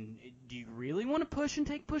is, and do you really want to push and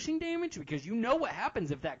take pushing damage? Because you know what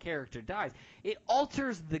happens if that character dies. It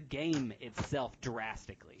alters the game itself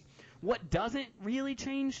drastically. What doesn't really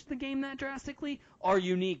change the game that drastically are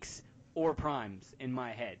uniques or primes in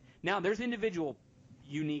my head. Now, there's individual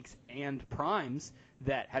uniques and primes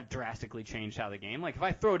that have drastically changed how the game. Like if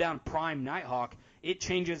I throw down Prime Nighthawk, it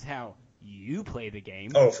changes how you play the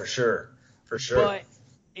game. Oh, for sure. For sure. But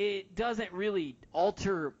it doesn't really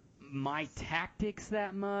alter my tactics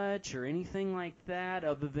that much or anything like that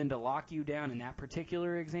other than to lock you down in that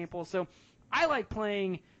particular example. So I like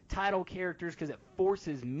playing title characters because it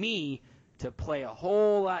forces me to play a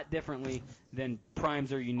whole lot differently than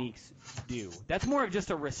primes or uniques do. That's more of just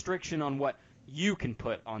a restriction on what you can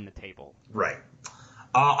put on the table. Right.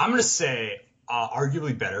 I'm going to say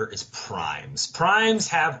arguably better is primes. Primes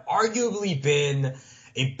have arguably been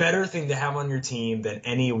a better thing to have on your team than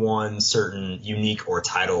any one certain unique or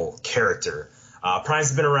title character. Primes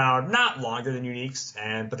have been around not longer than uniques,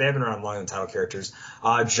 but they have been around longer than title characters.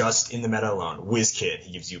 Just in the meta alone, WizKid,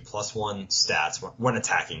 he gives you +1 stats when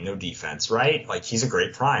attacking, no defense, right? Like he's a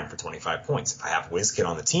great prime for 25 points. If I have WizKid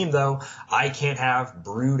on the team, though, I can't have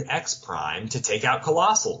Brood X Prime to take out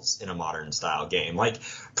Colossals in a modern style game. Like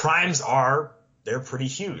primes they're pretty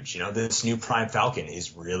huge. You know, this new Prime Falcon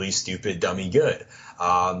is really stupid, dummy good.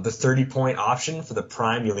 The 30-point option for the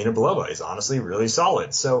Prime Yelena Belova is honestly really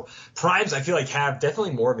solid. So primes, I feel like, have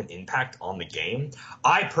definitely more of an impact on the game.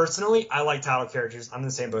 I like title characters. I'm in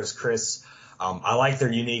the same boat as Chris. I like their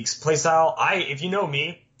uniques playstyle. If you know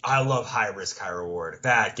me, I love high risk, high reward.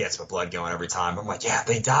 That gets my blood going every time. I'm like, yeah, if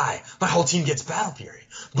they die, my whole team gets Battle Fury.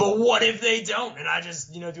 But what if they don't? And I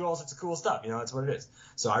just, do all sorts of cool stuff. That's what it is.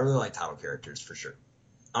 So I really like title characters for sure.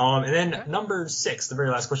 And then number 6, the very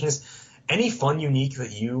last question is, any fun unique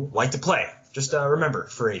that you like to play? Just remember,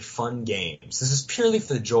 for a fun game. So this is purely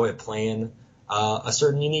for the joy of playing a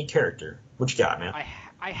certain unique character. What you got, man?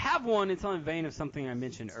 I have one. It's on the vein of something I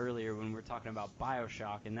mentioned earlier when we were talking about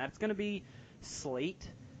BioShock, and that's going to be Slate.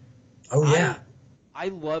 Oh, yeah. I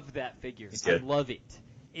love that figure. I love it.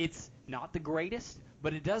 It's not the greatest,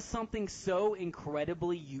 but it does something so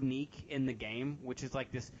incredibly unique in the game, which is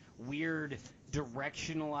like this weird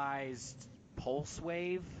directionalized pulse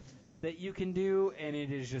wave that you can do, and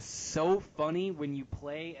it is just so funny when you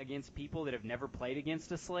play against people that have never played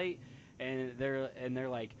against a Slate, and they're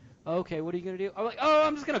like, okay, what are you going to do? I'm like, oh,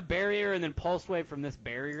 I'm just going to barrier and then pulse wave from this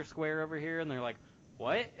barrier square over here, and they're like,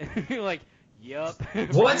 what? And you're like, yup.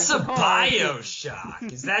 What's a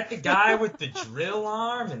BioShock? Is that the guy with the drill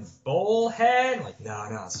arm and bowl head? Like, no,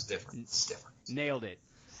 it's different. It's different. Nailed it.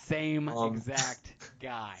 Same exact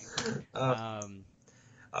guy. I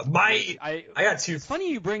got 2. It's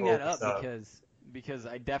funny you bring that up because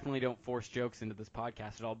I definitely don't force jokes into this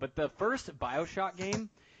podcast at all. But the first BioShock game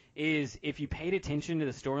is, if you paid attention to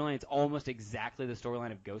the storyline, it's almost exactly the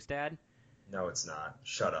storyline of Ghost Dad. No, it's not.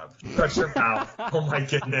 Shut up. Shut your mouth. Oh my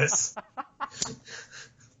goodness.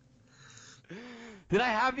 Did I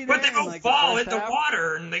have you there? But they both fall into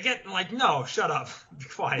water and they get no, shut up. Be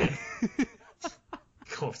quiet.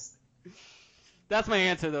 Ghost. That's my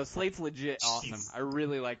answer, though. Slate's legit awesome. Jeez. I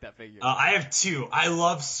really like that figure. I have 2. I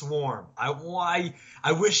love Swarm.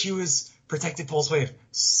 I wish he was Protected Pulse Wave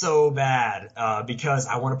so bad because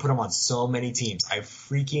I want to put him on so many teams. I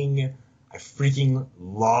freaking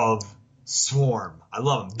love Swarm. I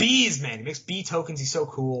love him. Bees, man. He makes bee tokens. He's so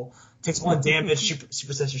cool. Takes 1 damage,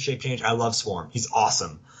 super sensor shape change. I love Swarm. He's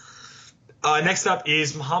awesome. Next up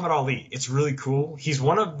is Muhammad Ali. It's really cool. He's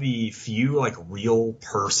one of the few, like, real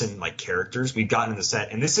person, like, characters we've gotten in the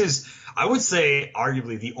set. And this is, I would say,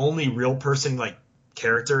 arguably the only real person, like,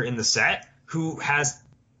 character in the set who has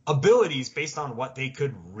abilities based on what they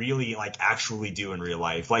could really, like, actually do in real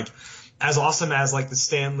life. Like, as awesome as, like, the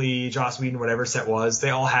Stan Lee, Joss Whedon, whatever set was, they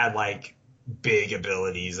all had, like, big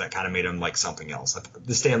abilities that kind of made him like something else.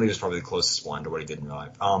 The Stan Lee was probably the closest one to what he did in real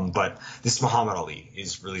life. But this Muhammad Ali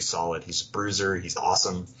is really solid. He's a bruiser. He's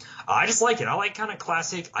awesome. I just like it. I like kind of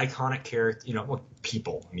classic, iconic character,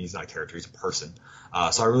 people. I mean, he's not a character. He's a person.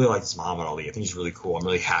 So I really like this Muhammad Ali. I think he's really cool. I'm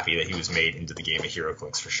really happy that he was made into the game of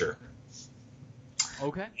HeroClix for sure.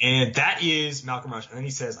 Okay. And that is Malcolm Rush. And then he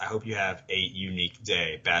says, I hope you have a unique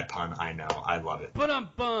day. Bad pun, I know. I love it.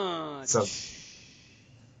 Ba-dum-bum. So,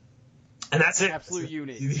 and that's it. Absolute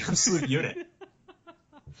unit. The absolute unit.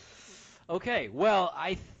 Okay, well,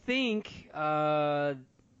 I think, we're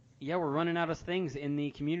running out of things in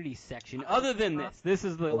the community section. Other than this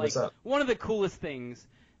is one of the coolest things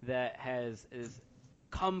that has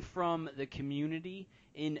come from the community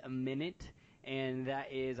in a minute, and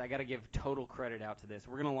that is, I got to give total credit out to this.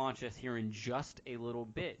 We're going to launch this here in just a little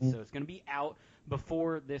bit, so it's going to be out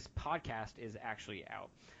before this podcast is actually out.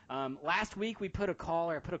 Last week I put a call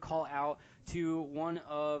out to one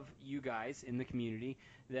of you guys in the community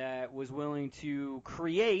that was willing to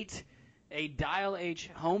create a Dial H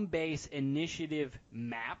home base initiative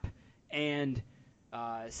map, and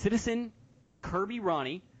Citizen Kirby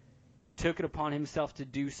Ronnie took it upon himself to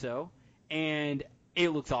do so, and it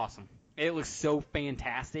looks awesome. It looks so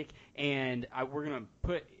fantastic, and we're gonna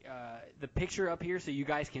put the picture up here so you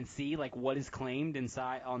guys can see like what is claimed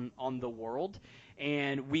inside on the world.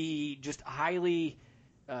 And we just highly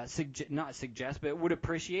not suggest, but would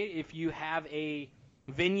appreciate if you have a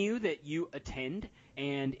venue that you attend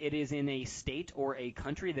and it is in a state or a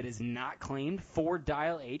country that is not claimed for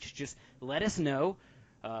Dial H. Just let us know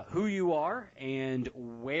who you are and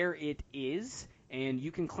where it is, and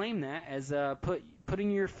you can claim that as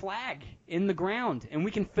putting your flag in the ground, and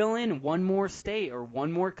we can fill in one more state or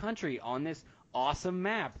one more country on this awesome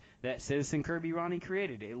map that Citizen Kirby Ronnie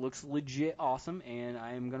created. It looks legit awesome, and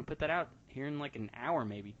I am going to put that out here in like an hour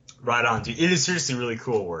maybe. Right on, dude. It is seriously really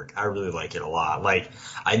cool work. I really like it a lot. Like,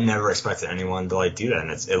 I never expected anyone to like do that,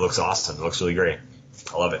 and it looks awesome. It looks really great.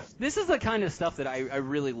 I love it. This is the kind of stuff that I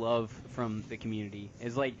really love from the community.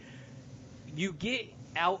 Is like, you get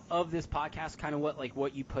out of this podcast kind of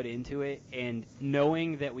what you put into it, and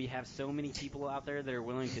knowing that we have so many people out there that are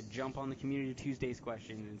willing to jump on the Community Tuesdays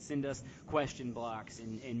questions and send us question blocks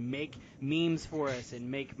and make memes for us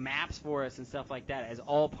and make maps for us and stuff like that as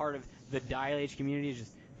all part of the Dial H community is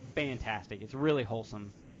just fantastic. It's really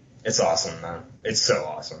wholesome. It's awesome, man. It's so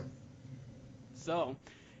awesome. So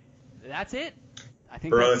that's it. I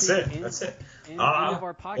think that's it. That's it. End of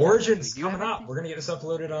our podcast. Origins coming up. We're gonna get this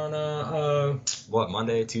uploaded on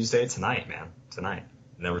Monday, Tuesday, tonight, man. Tonight,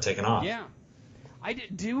 and then we're taking off. Yeah.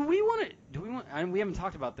 Do we want? We haven't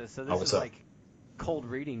talked about this, so this is like cold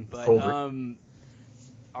reading. But are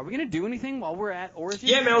we gonna do anything while we're at Origins?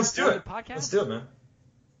 Yeah, man. Let's do it. Podcast? Let's do it, man.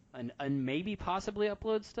 And maybe possibly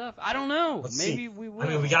upload stuff. I don't know. Maybe we will. I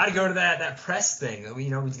mean, we got to go to that press thing that we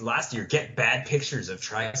did last year. Get bad pictures of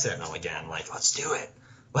Tri-Sentinel again. Like, let's do it.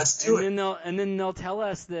 Let's do it. And then they'll tell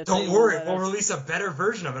us that. Don't worry, we'll release a better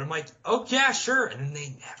version of it. I'm like, oh yeah, sure. And then they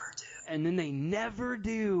never do. And then they never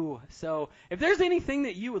do. So if there's anything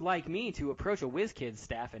that you would like me to approach a WizKids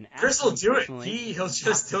staff and ask Chris will do it. He'll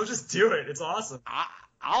just do it. It's awesome.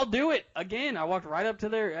 I'll do it again. I walked right up to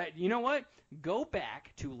their. You know what? Go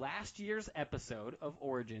back to last year's episode of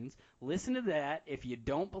Origins. Listen to that. If you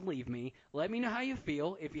don't believe me, let me know how you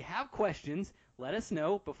feel. If you have questions, let us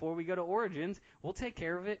know before we go to Origins. We'll take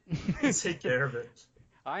care of it. Take care of it.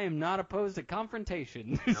 I am not opposed to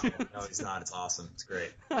confrontation. No, he's not. It's awesome. It's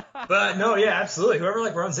great. But no, yeah, absolutely. Whoever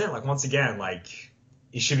runs in, once again,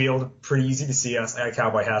 you should be able to pretty easy to see us. I got a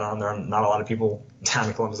cowboy hat on. There are not a lot of people down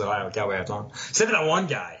in Columbus, Ohio with cowboy hats on. Except for that one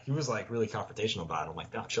guy. He was really confrontational about it. I'm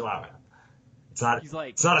like, no, chill out, man. It's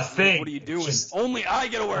not a thing. What are you doing? Only I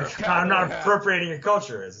get to wear a cowboy I'm not hat. appropriating your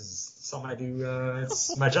culture. This is something I do.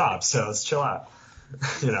 It's my job, so let's chill out.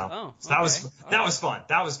 Oh, so that was fun.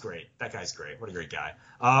 That was great. That guy's great. What a great guy.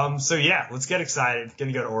 So yeah, let's get excited.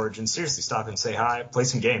 Gonna go to Origins. Seriously, stop and say hi. Play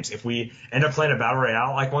some games. If we end up playing a battle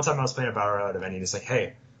royale, one time I was playing a battle royale at event, and he's like,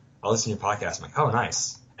 "Hey, I'll listen to your podcast." I'm like, "Oh,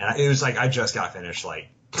 nice." And it was I just got finished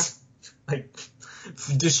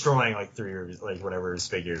destroying 3 or whatever his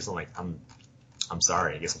figures. I'm like, I'm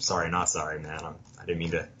sorry. I guess I'm sorry, not sorry, man. I didn't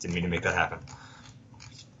mean to make that happen.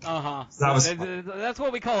 That's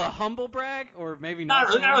what we call a humble brag, or maybe not.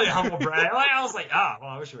 Not really a humble brag. Like, I was like, well,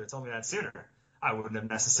 I wish you would have told me that sooner. I wouldn't have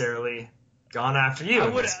necessarily gone after you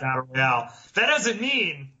in this battle royale. That doesn't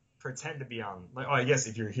mean pretend to be on. Like, I guess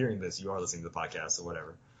if you're hearing this, you are listening to the podcast, or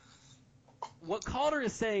whatever. What Calder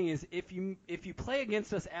is saying is, if you play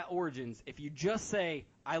against us at Origins, if you just say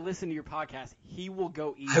I listen to your podcast, he will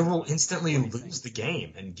go easy. I will instantly lose the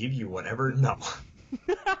game and give you whatever. No.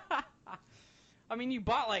 I mean, you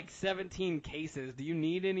bought like 17 cases. Do you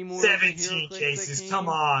need any more? 17 cases. Come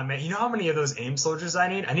on, man. You know how many of those AIM soldiers I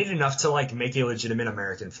need? I need enough to like make a legitimate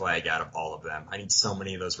American flag out of all of them. I need so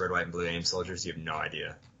many of those red, white, and blue AIM soldiers. You have no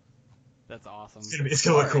idea. That's awesome. It's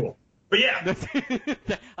gonna look cool. But yeah.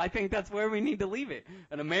 I think that's where we need to leave it.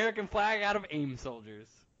 An American flag out of AIM soldiers.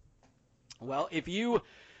 Well, if you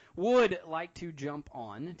would like to jump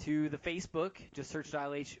on to the Facebook, just search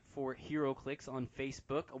Dial H for HeroClix on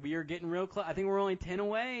Facebook. We are getting real close. I think we're only 10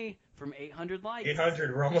 away from 800 likes.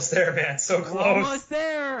 800. We're almost there, man. So close. We're almost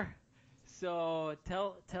there. So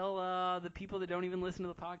tell the people that don't even listen to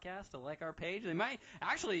the podcast to like our page. They might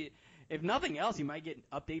actually, if nothing else, you might get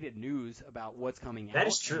updated news about what's coming out. That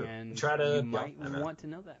is true. And you might want to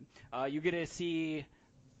know that. You get to see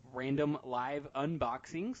random live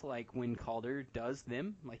unboxings, like when Calder does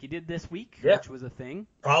them, like he did this week, which was a thing.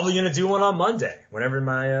 Probably going to do one on Monday, whenever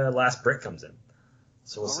my last brick comes in.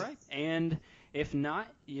 So we'll see. All right. And if you're not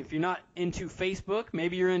into Facebook,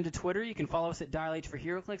 maybe you're into Twitter, you can follow us at Dial H for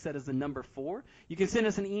HeroClix. That is the number 4. You can send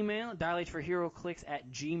us an email,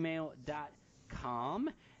 dialhforheroclix@gmail.com.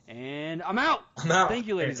 And I'm out. Thank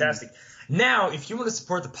you, ladies. Fantastic. Now, if you want to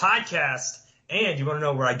support the podcast, and you want to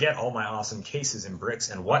know where I get all my awesome cases and bricks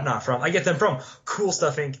and whatnot from, I get them from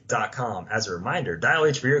CoolStuffInc.com. As a reminder, Dial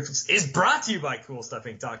H for HeroClix is brought to you by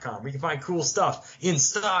CoolStuffInc.com. We can find cool stuff in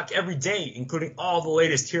stock every day, including all the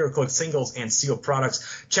latest HeroClix singles and sealed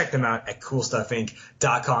products. Check them out at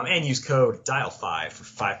CoolStuffInc.com and use code DIAL5 for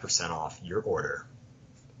 5% off your order.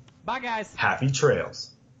 Bye, guys. Happy trails.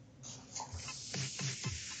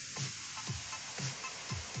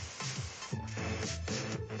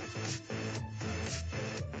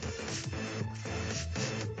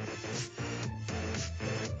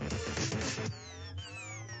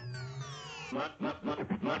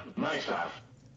 My stuff.